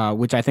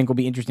 which I think will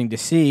be interesting to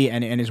see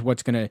and is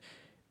what's going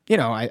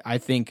to, I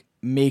think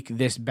make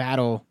this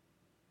battle,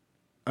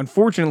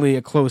 unfortunately,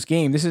 a close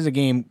game. This is a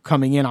game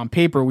coming in on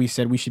paper. We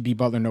said we should beat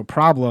Butler no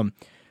problem.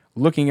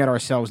 Looking at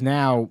ourselves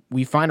now,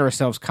 we find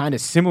ourselves kind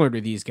of similar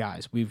to these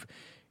guys. We've,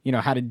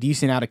 had a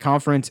decent out of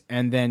conference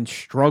and then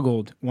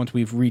struggled once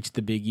we've reached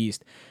the Big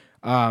East.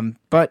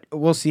 But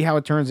we'll see how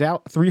it turns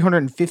out.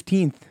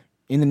 315th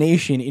in the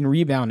nation in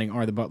rebounding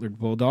are the Butler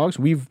Bulldogs.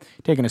 We've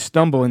taken a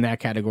stumble in that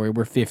category.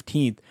 We're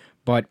 15th,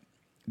 but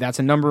that's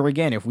a number,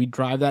 again, if we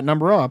drive that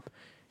number up,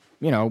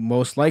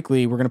 most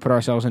likely we're going to put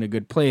ourselves in a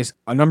good place.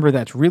 A number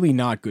that's really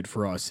not good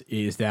for us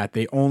is that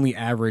they only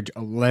average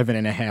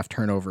 11.5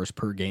 turnovers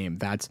per game.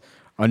 That's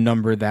a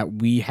number that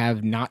we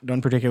have not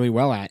done particularly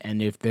well at.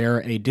 And if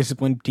they're a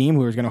disciplined team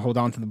who is going to hold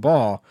on to the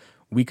ball,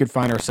 we could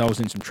find ourselves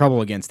in some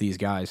trouble against these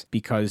guys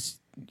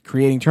because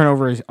creating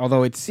turnovers,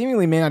 although it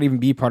seemingly may not even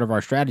be part of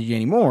our strategy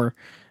anymore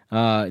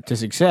to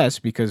success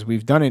because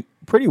we've done it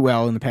pretty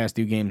well in the past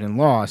 2 games and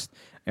lost,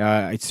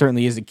 it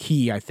certainly is a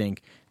key, I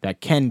think,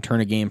 that can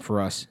turn a game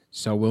for us.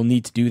 So we'll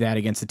need to do that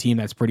against a team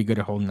that's pretty good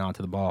at holding on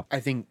to the ball.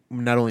 I think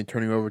not only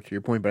turning over to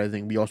your point, but I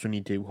think we also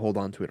need to hold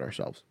on to it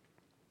ourselves.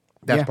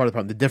 That's part of the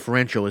problem. The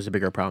differential is a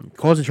bigger problem.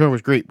 Causing turnover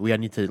is great, but we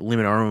need to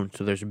limit our own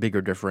so there's a bigger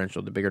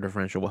differential. The bigger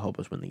differential will help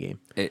us win the game.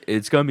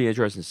 It's going to be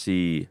interesting to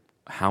see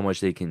how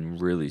much they can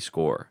really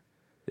score.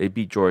 They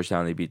beat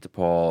Georgetown, they beat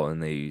DePaul,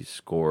 and they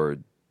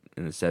scored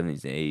in the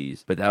 70s and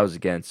 80s. But that was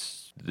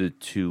against the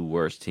 2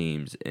 worst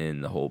teams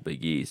in the whole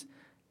Big East.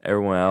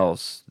 Everyone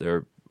else,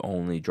 they're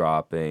only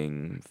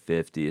dropping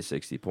 50 to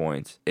 60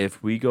 points.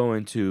 If we go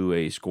into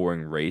a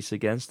scoring race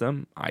against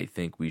them, I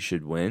think we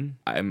should win.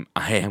 I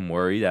am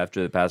worried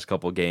after the past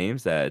couple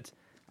games that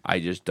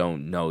I just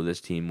don't know this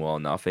team well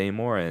enough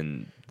anymore,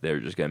 and they're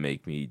just going to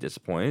make me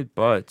disappointed.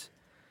 But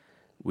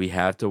we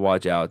have to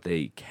watch out.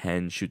 They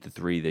can shoot the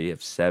 3. They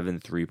have 7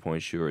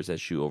 3-point shooters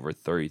that shoot over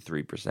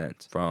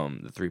 33%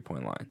 from the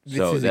 3-point line.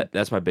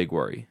 That's my big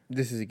worry.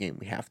 This is a game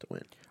we have to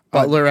win.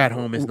 Butler at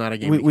home is not a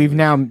game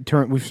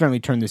we've certainly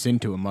turned this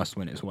into a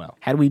must-win as well.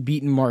 Had we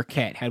beaten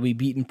Marquette, had we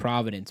beaten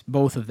Providence,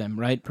 both of them,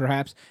 right,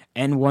 perhaps,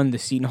 and won the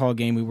Seton Hall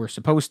game we were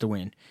supposed to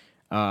win,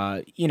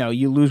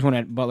 you lose one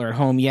at Butler at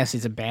home. Yes,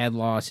 it's a bad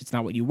loss. It's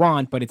not what you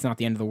want, but it's not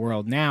the end of the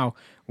world. Now,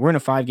 we're in a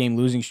 5-game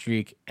losing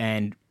streak,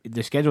 and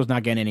the schedule's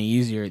not getting any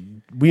easier.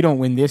 We don't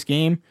win this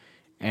game,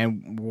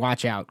 and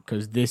watch out,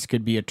 because this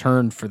could be a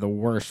turn for the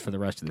worse for the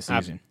rest of the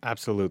season.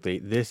 Absolutely.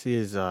 This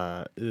is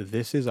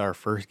our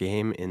first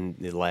game in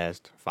the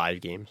last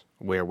 5 games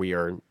where we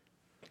are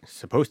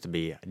supposed to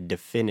be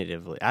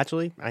definitively.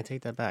 Actually, I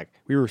take that back.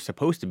 We were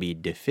supposed to be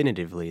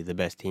definitively the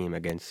best team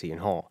against Seton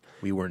Hall.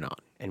 We were not.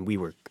 And we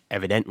were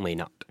evidently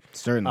not.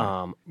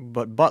 Certainly.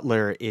 But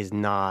Butler is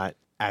not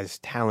as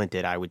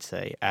talented, I would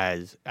say,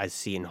 as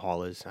Seton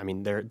Hall is. I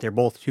mean, they're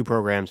both 2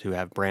 programs who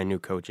have brand new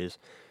coaches.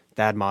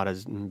 Thad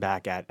Matta's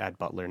back at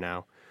Butler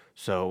now,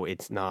 so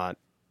it's not,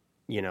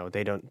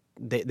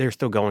 they're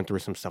still going through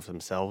some stuff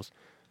themselves.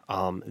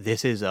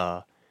 This is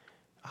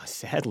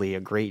sadly a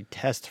great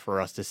test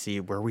for us to see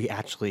where we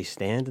actually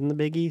stand in the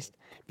Big East,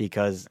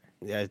 because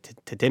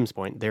to Tim's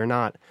point, they're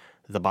not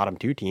the bottom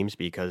 2 teams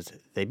because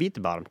they beat the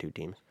bottom 2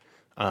 teams.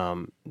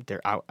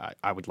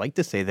 I would like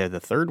to say they're the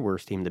 3rd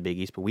worst team in the Big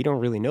East, but we don't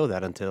really know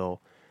that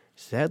until,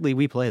 sadly,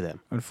 we play them.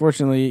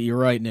 Unfortunately, you're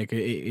right, Nick.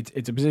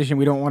 It's a position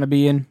we don't want to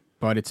be in,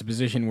 but it's a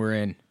position we're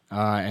in.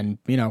 And,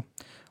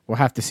 we'll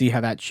have to see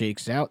how that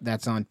shakes out.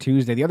 That's on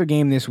Tuesday. The other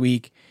game this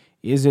week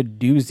is a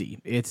doozy.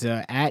 It's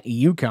at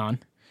UConn.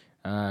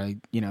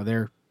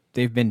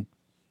 They've been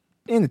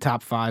in the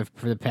top 5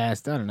 for the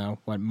past, I don't know,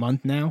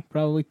 month now?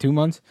 Probably 2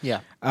 months? Yeah.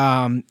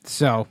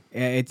 So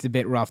it's a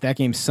bit rough. That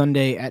game's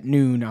Sunday at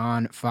noon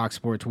on Fox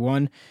Sports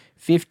 1.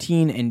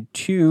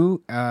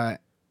 15-2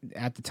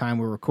 at the time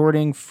we're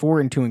recording.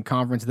 4-2 in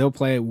conference. They'll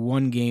play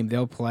 1 game.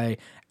 They'll play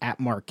at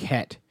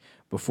Marquette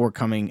before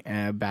coming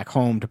back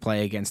home to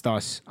play against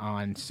us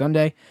on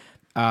Sunday.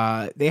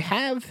 They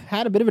have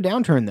had a bit of a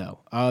downturn, though.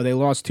 They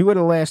lost 2 of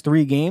the last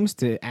 3 games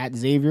to at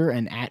Xavier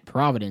and at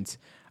Providence,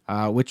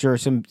 which are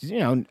some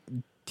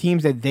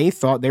teams that they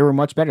thought they were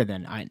much better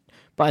than.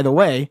 By the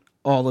way,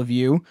 all of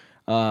you,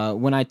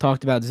 when I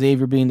talked about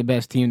Xavier being the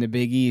best team in the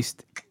Big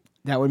East,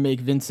 that would make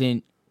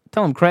Vincent.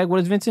 Tell him, Craig, what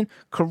is Vincent?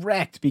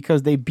 Correct,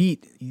 because they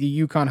beat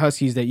the UConn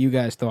Huskies that you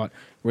guys thought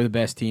were the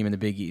best team in the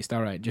Big East.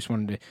 All right, just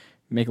wanted to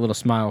make a little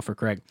smile for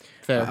Craig.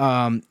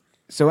 Fair.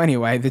 So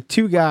anyway, the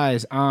 2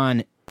 guys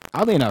on,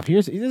 oddly enough,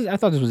 I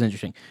thought this was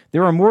interesting.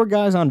 There are more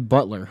guys on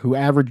Butler who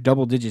average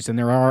double digits than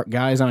there are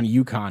guys on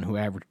UConn who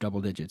average double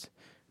digits.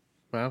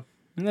 Well,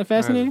 isn't that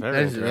fascinating?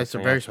 That's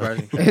very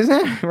surprising. Isn't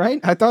that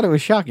right? I thought it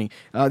was shocking.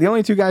 The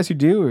only 2 guys who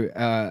do,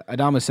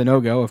 Adama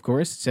Sanogo, of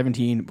course,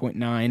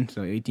 17.9,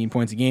 so 18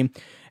 points a game,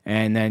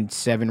 and then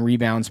 7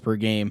 rebounds per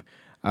game.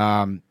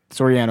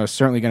 Soriano's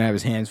certainly going to have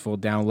his hands full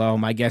down low.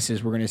 My guess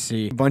is we're going to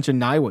see a bunch of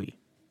Naiwi,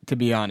 to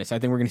be honest. I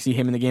think we're going to see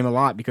him in the game a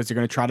lot because they're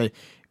going to try to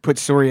put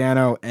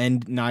Soriano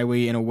and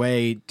Naiwi in a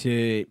way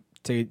to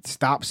to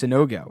stop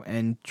Sonogo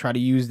and try to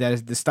use that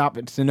as the stop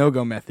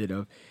Sonogo method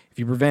of if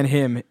you prevent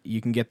him,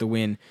 you can get the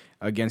win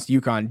against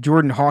UConn.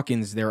 Jordan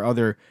Hawkins, their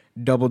other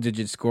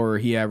double-digit scorer,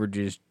 he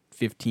averages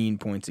 15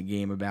 points a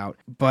game about.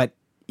 But,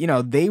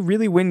 they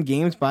really win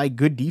games by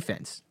good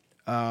defense,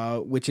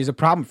 which is a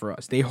problem for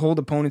us. They hold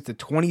opponents to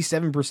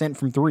 27%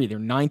 from three. They're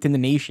 9th in the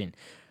nation.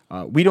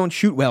 We don't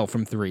shoot well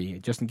from three,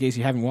 just in case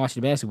you haven't watched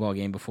a basketball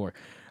game before.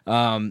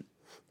 So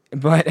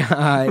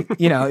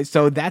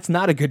that's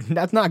not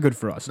good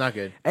for us. It's not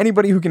good.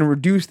 Anybody who can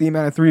reduce the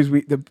amount of threes,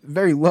 the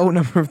very low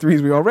number of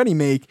threes we already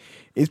make,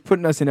 is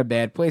putting us in a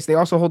bad place. They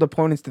also hold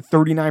opponents to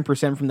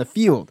 39% from the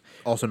field.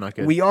 Also not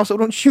good. We also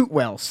don't shoot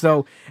well.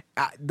 So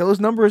those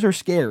numbers are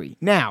scary.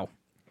 Now,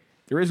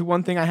 there is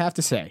one thing I have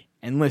to say.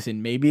 And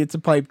listen, maybe it's a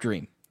pipe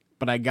dream,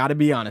 but I got to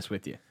be honest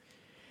with you.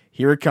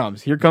 Here it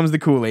comes. Here comes the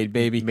Kool-Aid,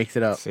 baby. Mix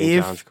it up.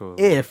 St. John's Kool-Aid.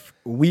 If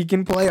we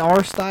can play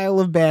our style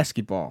of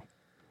basketball,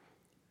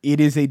 it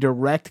is a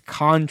direct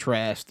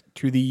contrast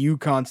to the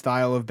UConn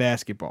style of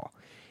basketball.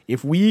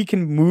 If we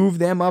can move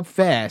them up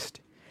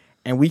fast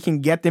and we can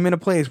get them in a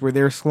place where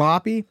they're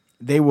sloppy,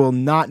 they will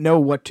not know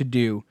what to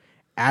do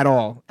at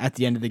all at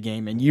the end of the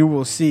game. And you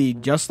will see,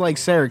 just like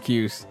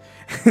Syracuse,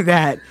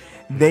 that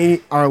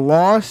they are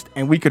lost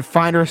and we could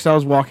find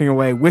ourselves walking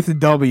away with a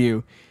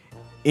W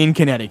in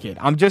Connecticut.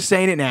 I'm just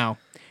saying it now.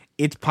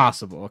 It's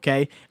possible,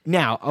 okay?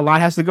 Now, a lot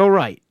has to go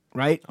right.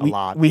 Right, a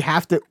lot. We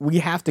have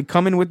to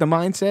come in with the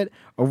mindset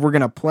of we're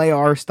gonna play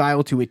our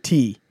style to a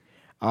T.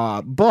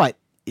 But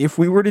if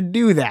we were to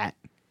do that,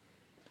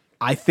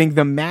 I think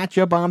the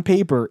matchup on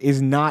paper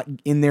is not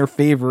in their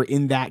favor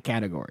in that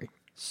category.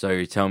 So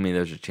you're telling me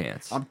there's a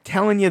chance? I'm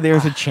telling you,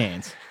 there's a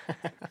chance.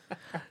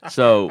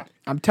 So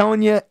I'm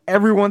telling you,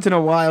 every once in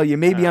a while, you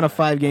may be on a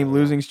 5-game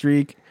losing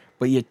streak,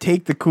 but you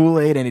take the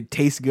Kool-Aid and it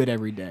tastes good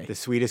every day. The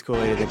sweetest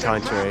Kool-Aid in the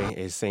country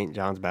is St.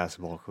 John's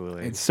basketball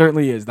Kool-Aid. It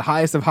certainly is. The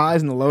highest of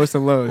highs and the lowest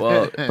of lows.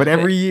 Well, but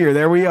every year,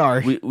 there we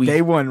are.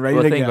 Day one, ready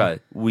to think go. about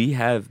it. We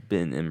have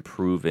been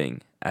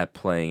improving at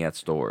playing at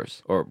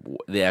stores or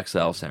the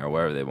XL Center,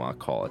 whatever they want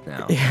to call it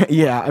now.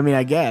 Yeah, I mean,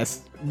 I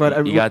guess.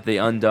 But You got the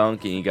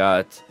Undunk and you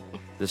got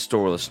the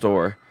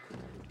store.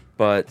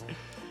 But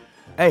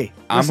hey,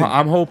 listen,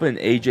 I'm hoping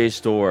AJ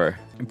Store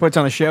puts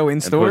on a show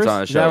in stores. puts on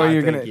a Is show. that what I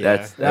you're think, gonna?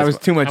 yeah. That was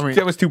too much. I mean-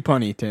 that was too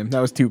punny, Tim. That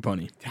was too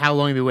punny. How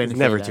long have you been waiting? It's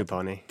to never say too that?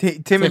 punny.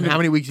 Tim, Tim, has been, how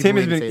many weeks have Tim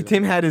you has been been. waiting to say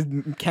Tim had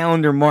his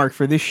calendar marked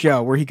for this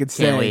show where he could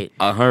say, Can't wait.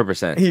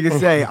 100%. he could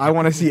say, "I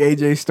want to see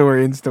AJ Store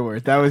in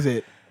stores." That was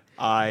it.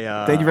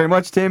 Thank you very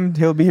much, Tim.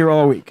 He'll be here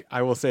all week.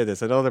 I will say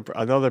this: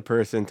 another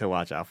person to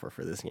watch out for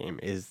this game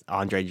is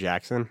Andre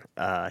Jackson.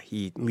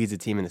 He leads the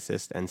team in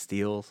assists and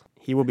steals.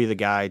 He will be the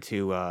guy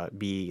to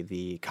be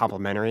the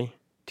complementary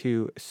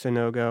to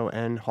Sonogo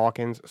and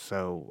Hawkins.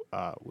 So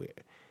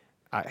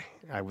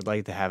I would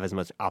like to have as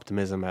much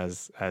optimism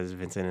as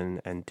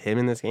Vincent and Tim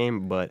in this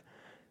game, but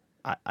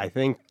I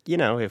think,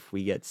 if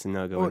we get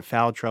Sonogo in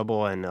foul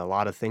trouble and a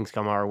lot of things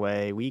come our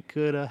way, we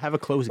could have a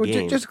close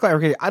game. Just to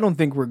clarify, I don't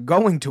think we're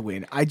going to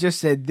win. I just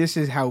said this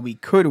is how we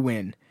could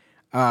win.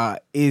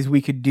 Is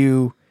we could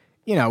do,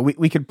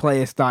 we could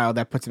play a style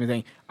that puts them in the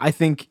thing. I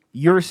think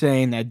you're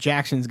saying that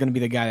Jackson's going to be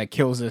the guy that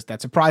kills us, that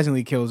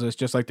surprisingly kills us,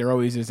 just like there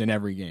always is in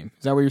every game.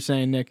 Is that what you're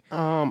saying, Nick?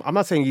 I'm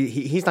not saying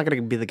he's not going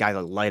to be the guy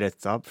that light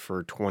us up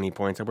for 20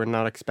 points that we're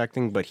not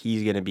expecting, but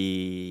he's going to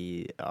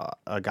be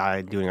a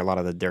guy doing a lot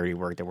of the dirty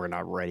work that we're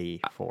not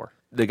ready for.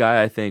 The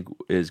guy I think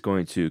is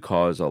going to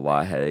cause a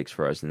lot of headaches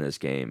for us in this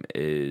game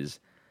is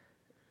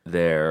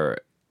their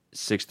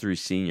 6'3"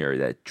 senior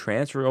that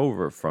transferred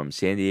over from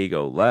San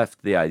Diego,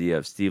 left the idea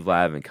of Steve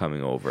Lavin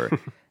coming over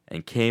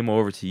and came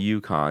over to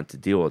UConn to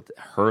deal with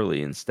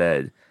Hurley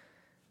instead.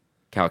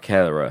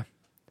 Calcaterra.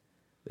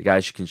 The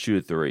guy can shoot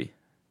a three.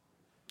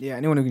 Yeah,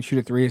 anyone who can shoot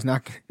a three is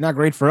not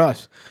great for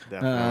us.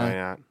 Definitely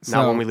not. so-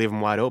 Not when we leave him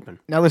wide open.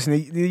 Now, listen,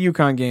 the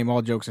UConn game,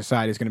 all jokes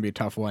aside, is going to be a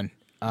tough one.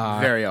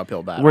 Very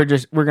uphill battle.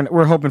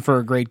 We're hoping for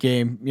a great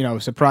game.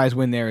 Surprise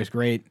win there is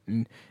great,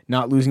 and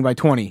not losing by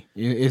 20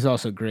 is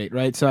also great,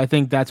 right? So I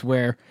think that's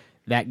where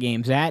that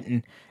game's at.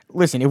 And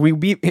listen,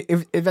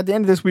 if at the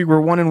end of this week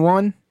we're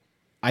 1-1,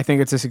 I think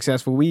it's a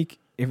successful week.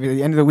 If at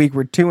the end of the week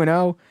we're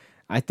 2-0,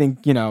 I think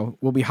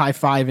we'll be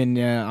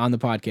high-fiving on the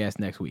podcast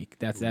next week.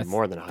 That's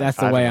More than that's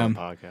the way I'm.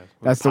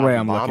 That's the way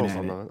I'm looking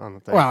at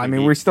it. Well, I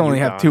mean, we still only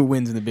have 2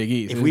 wins in the Big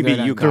East. If we beat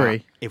They're not-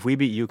 UConn, if we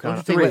beat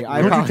UConn,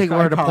 I Don't you take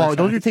away to Paul? apologize.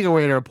 Don't you take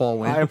away to Paul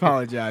win? I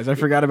apologize. I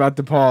forgot about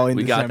DePaul in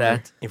We December.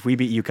 got that. if we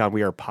beat UConn,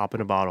 we are popping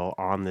a bottle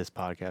on this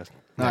podcast.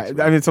 I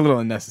mean, it's a little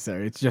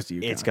unnecessary. It's just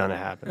UConn. It's gonna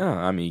happen. Oh,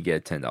 I mean, you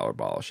get a $10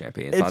 bottle of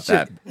champagne. It's, It's not just-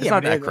 that. yeah, It's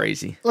not but that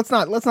crazy. Let's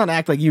not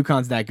act like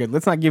UConn's that good.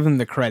 Let's not give them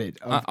the credit.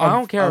 I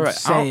don't care.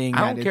 Saying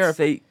I don't care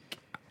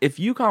if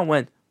UConn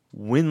went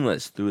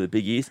winless through the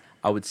Big East.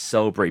 I would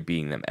celebrate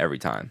beating them every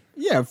time.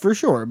 Yeah, for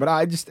sure. But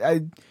I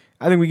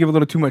think we give a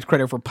little too much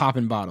credit for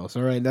popping bottles.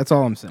 All right, that's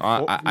all I'm saying. I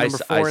Number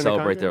 4 in the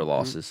celebrate country? their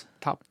losses.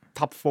 Top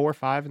 4 or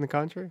 5 in the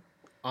country.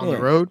 On the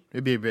road,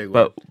 it'd be a big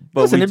one.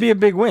 But Listen, we it'd be a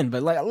big win,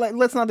 but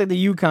let's not take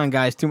the UConn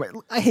guys too much.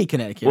 I hate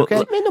Connecticut. Well, Okay,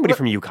 Man, nobody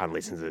from UConn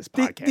listens to this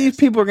podcast. these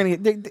people are going to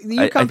get the UConn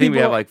I think people we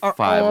have like are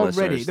 5 already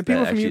listeners the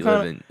people that from actually UConn.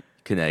 live in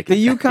Connecticut.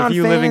 The UConn if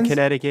you fans live in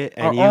Connecticut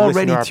are and you listen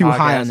already to our too podcast,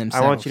 high on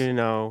themselves. I want you to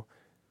know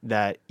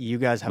that you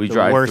guys have We the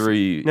drive worst.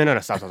 through- No,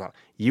 stop.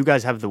 You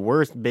guys have the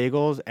worst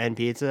bagels and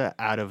pizza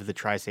out of the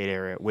tri-state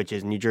area, which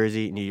is New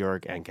Jersey, New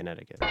York, and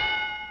Connecticut.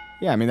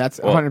 Yeah, I mean that's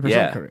Well, 100%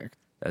 yeah. correct.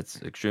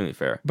 That's extremely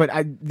fair. But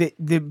the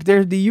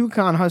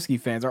UConn Husky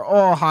fans are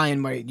all high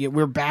and mighty. Yeah,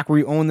 we're back.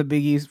 We own the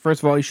Big East.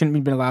 First of all, you shouldn't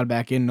have been allowed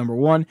back in, number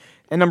one.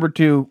 And number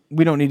two,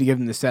 we don't need to give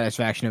them the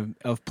satisfaction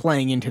of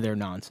playing into their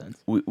nonsense.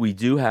 We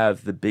do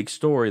have the big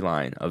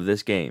storyline of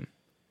this game.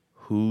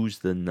 Who's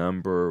the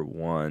number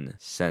 1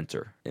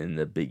 center in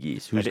the Big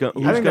East? Who's going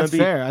I think to that's be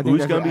fair. I think who's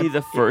that's going to a- be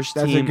the first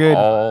that's a team good-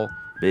 all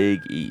Big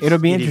East? It'll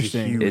be It is a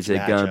interesting. huge Is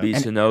it going to be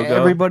matchup. Sonogo?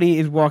 Everybody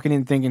is walking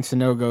in thinking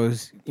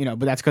Sonogo's, but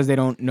that's because they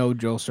don't know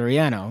Joel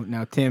Soriano.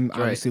 Now, Tim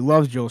obviously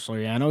loves Joel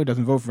Soriano. He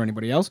doesn't vote for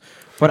anybody else.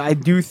 But I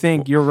do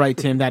think you're right,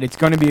 Tim, that it's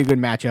going to be a good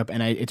matchup,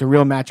 and it's a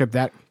real matchup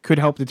that could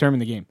help determine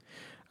the game.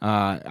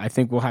 I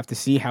think we'll have to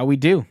see how we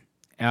do.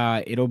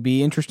 It'll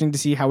be interesting to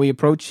see how we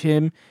approach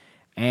him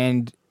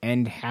and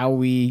how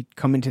we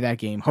come into that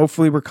game.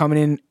 Hopefully, we're coming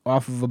in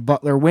off of a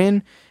Butler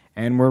win,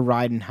 and we're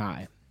riding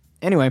high.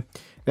 Anyway,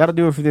 that'll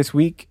do it for this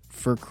week.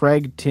 For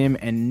Craig, Tim,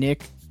 and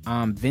Nick,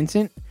 I'm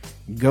Vincent.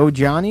 Go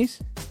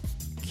Johnnies.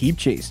 Keep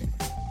chasing.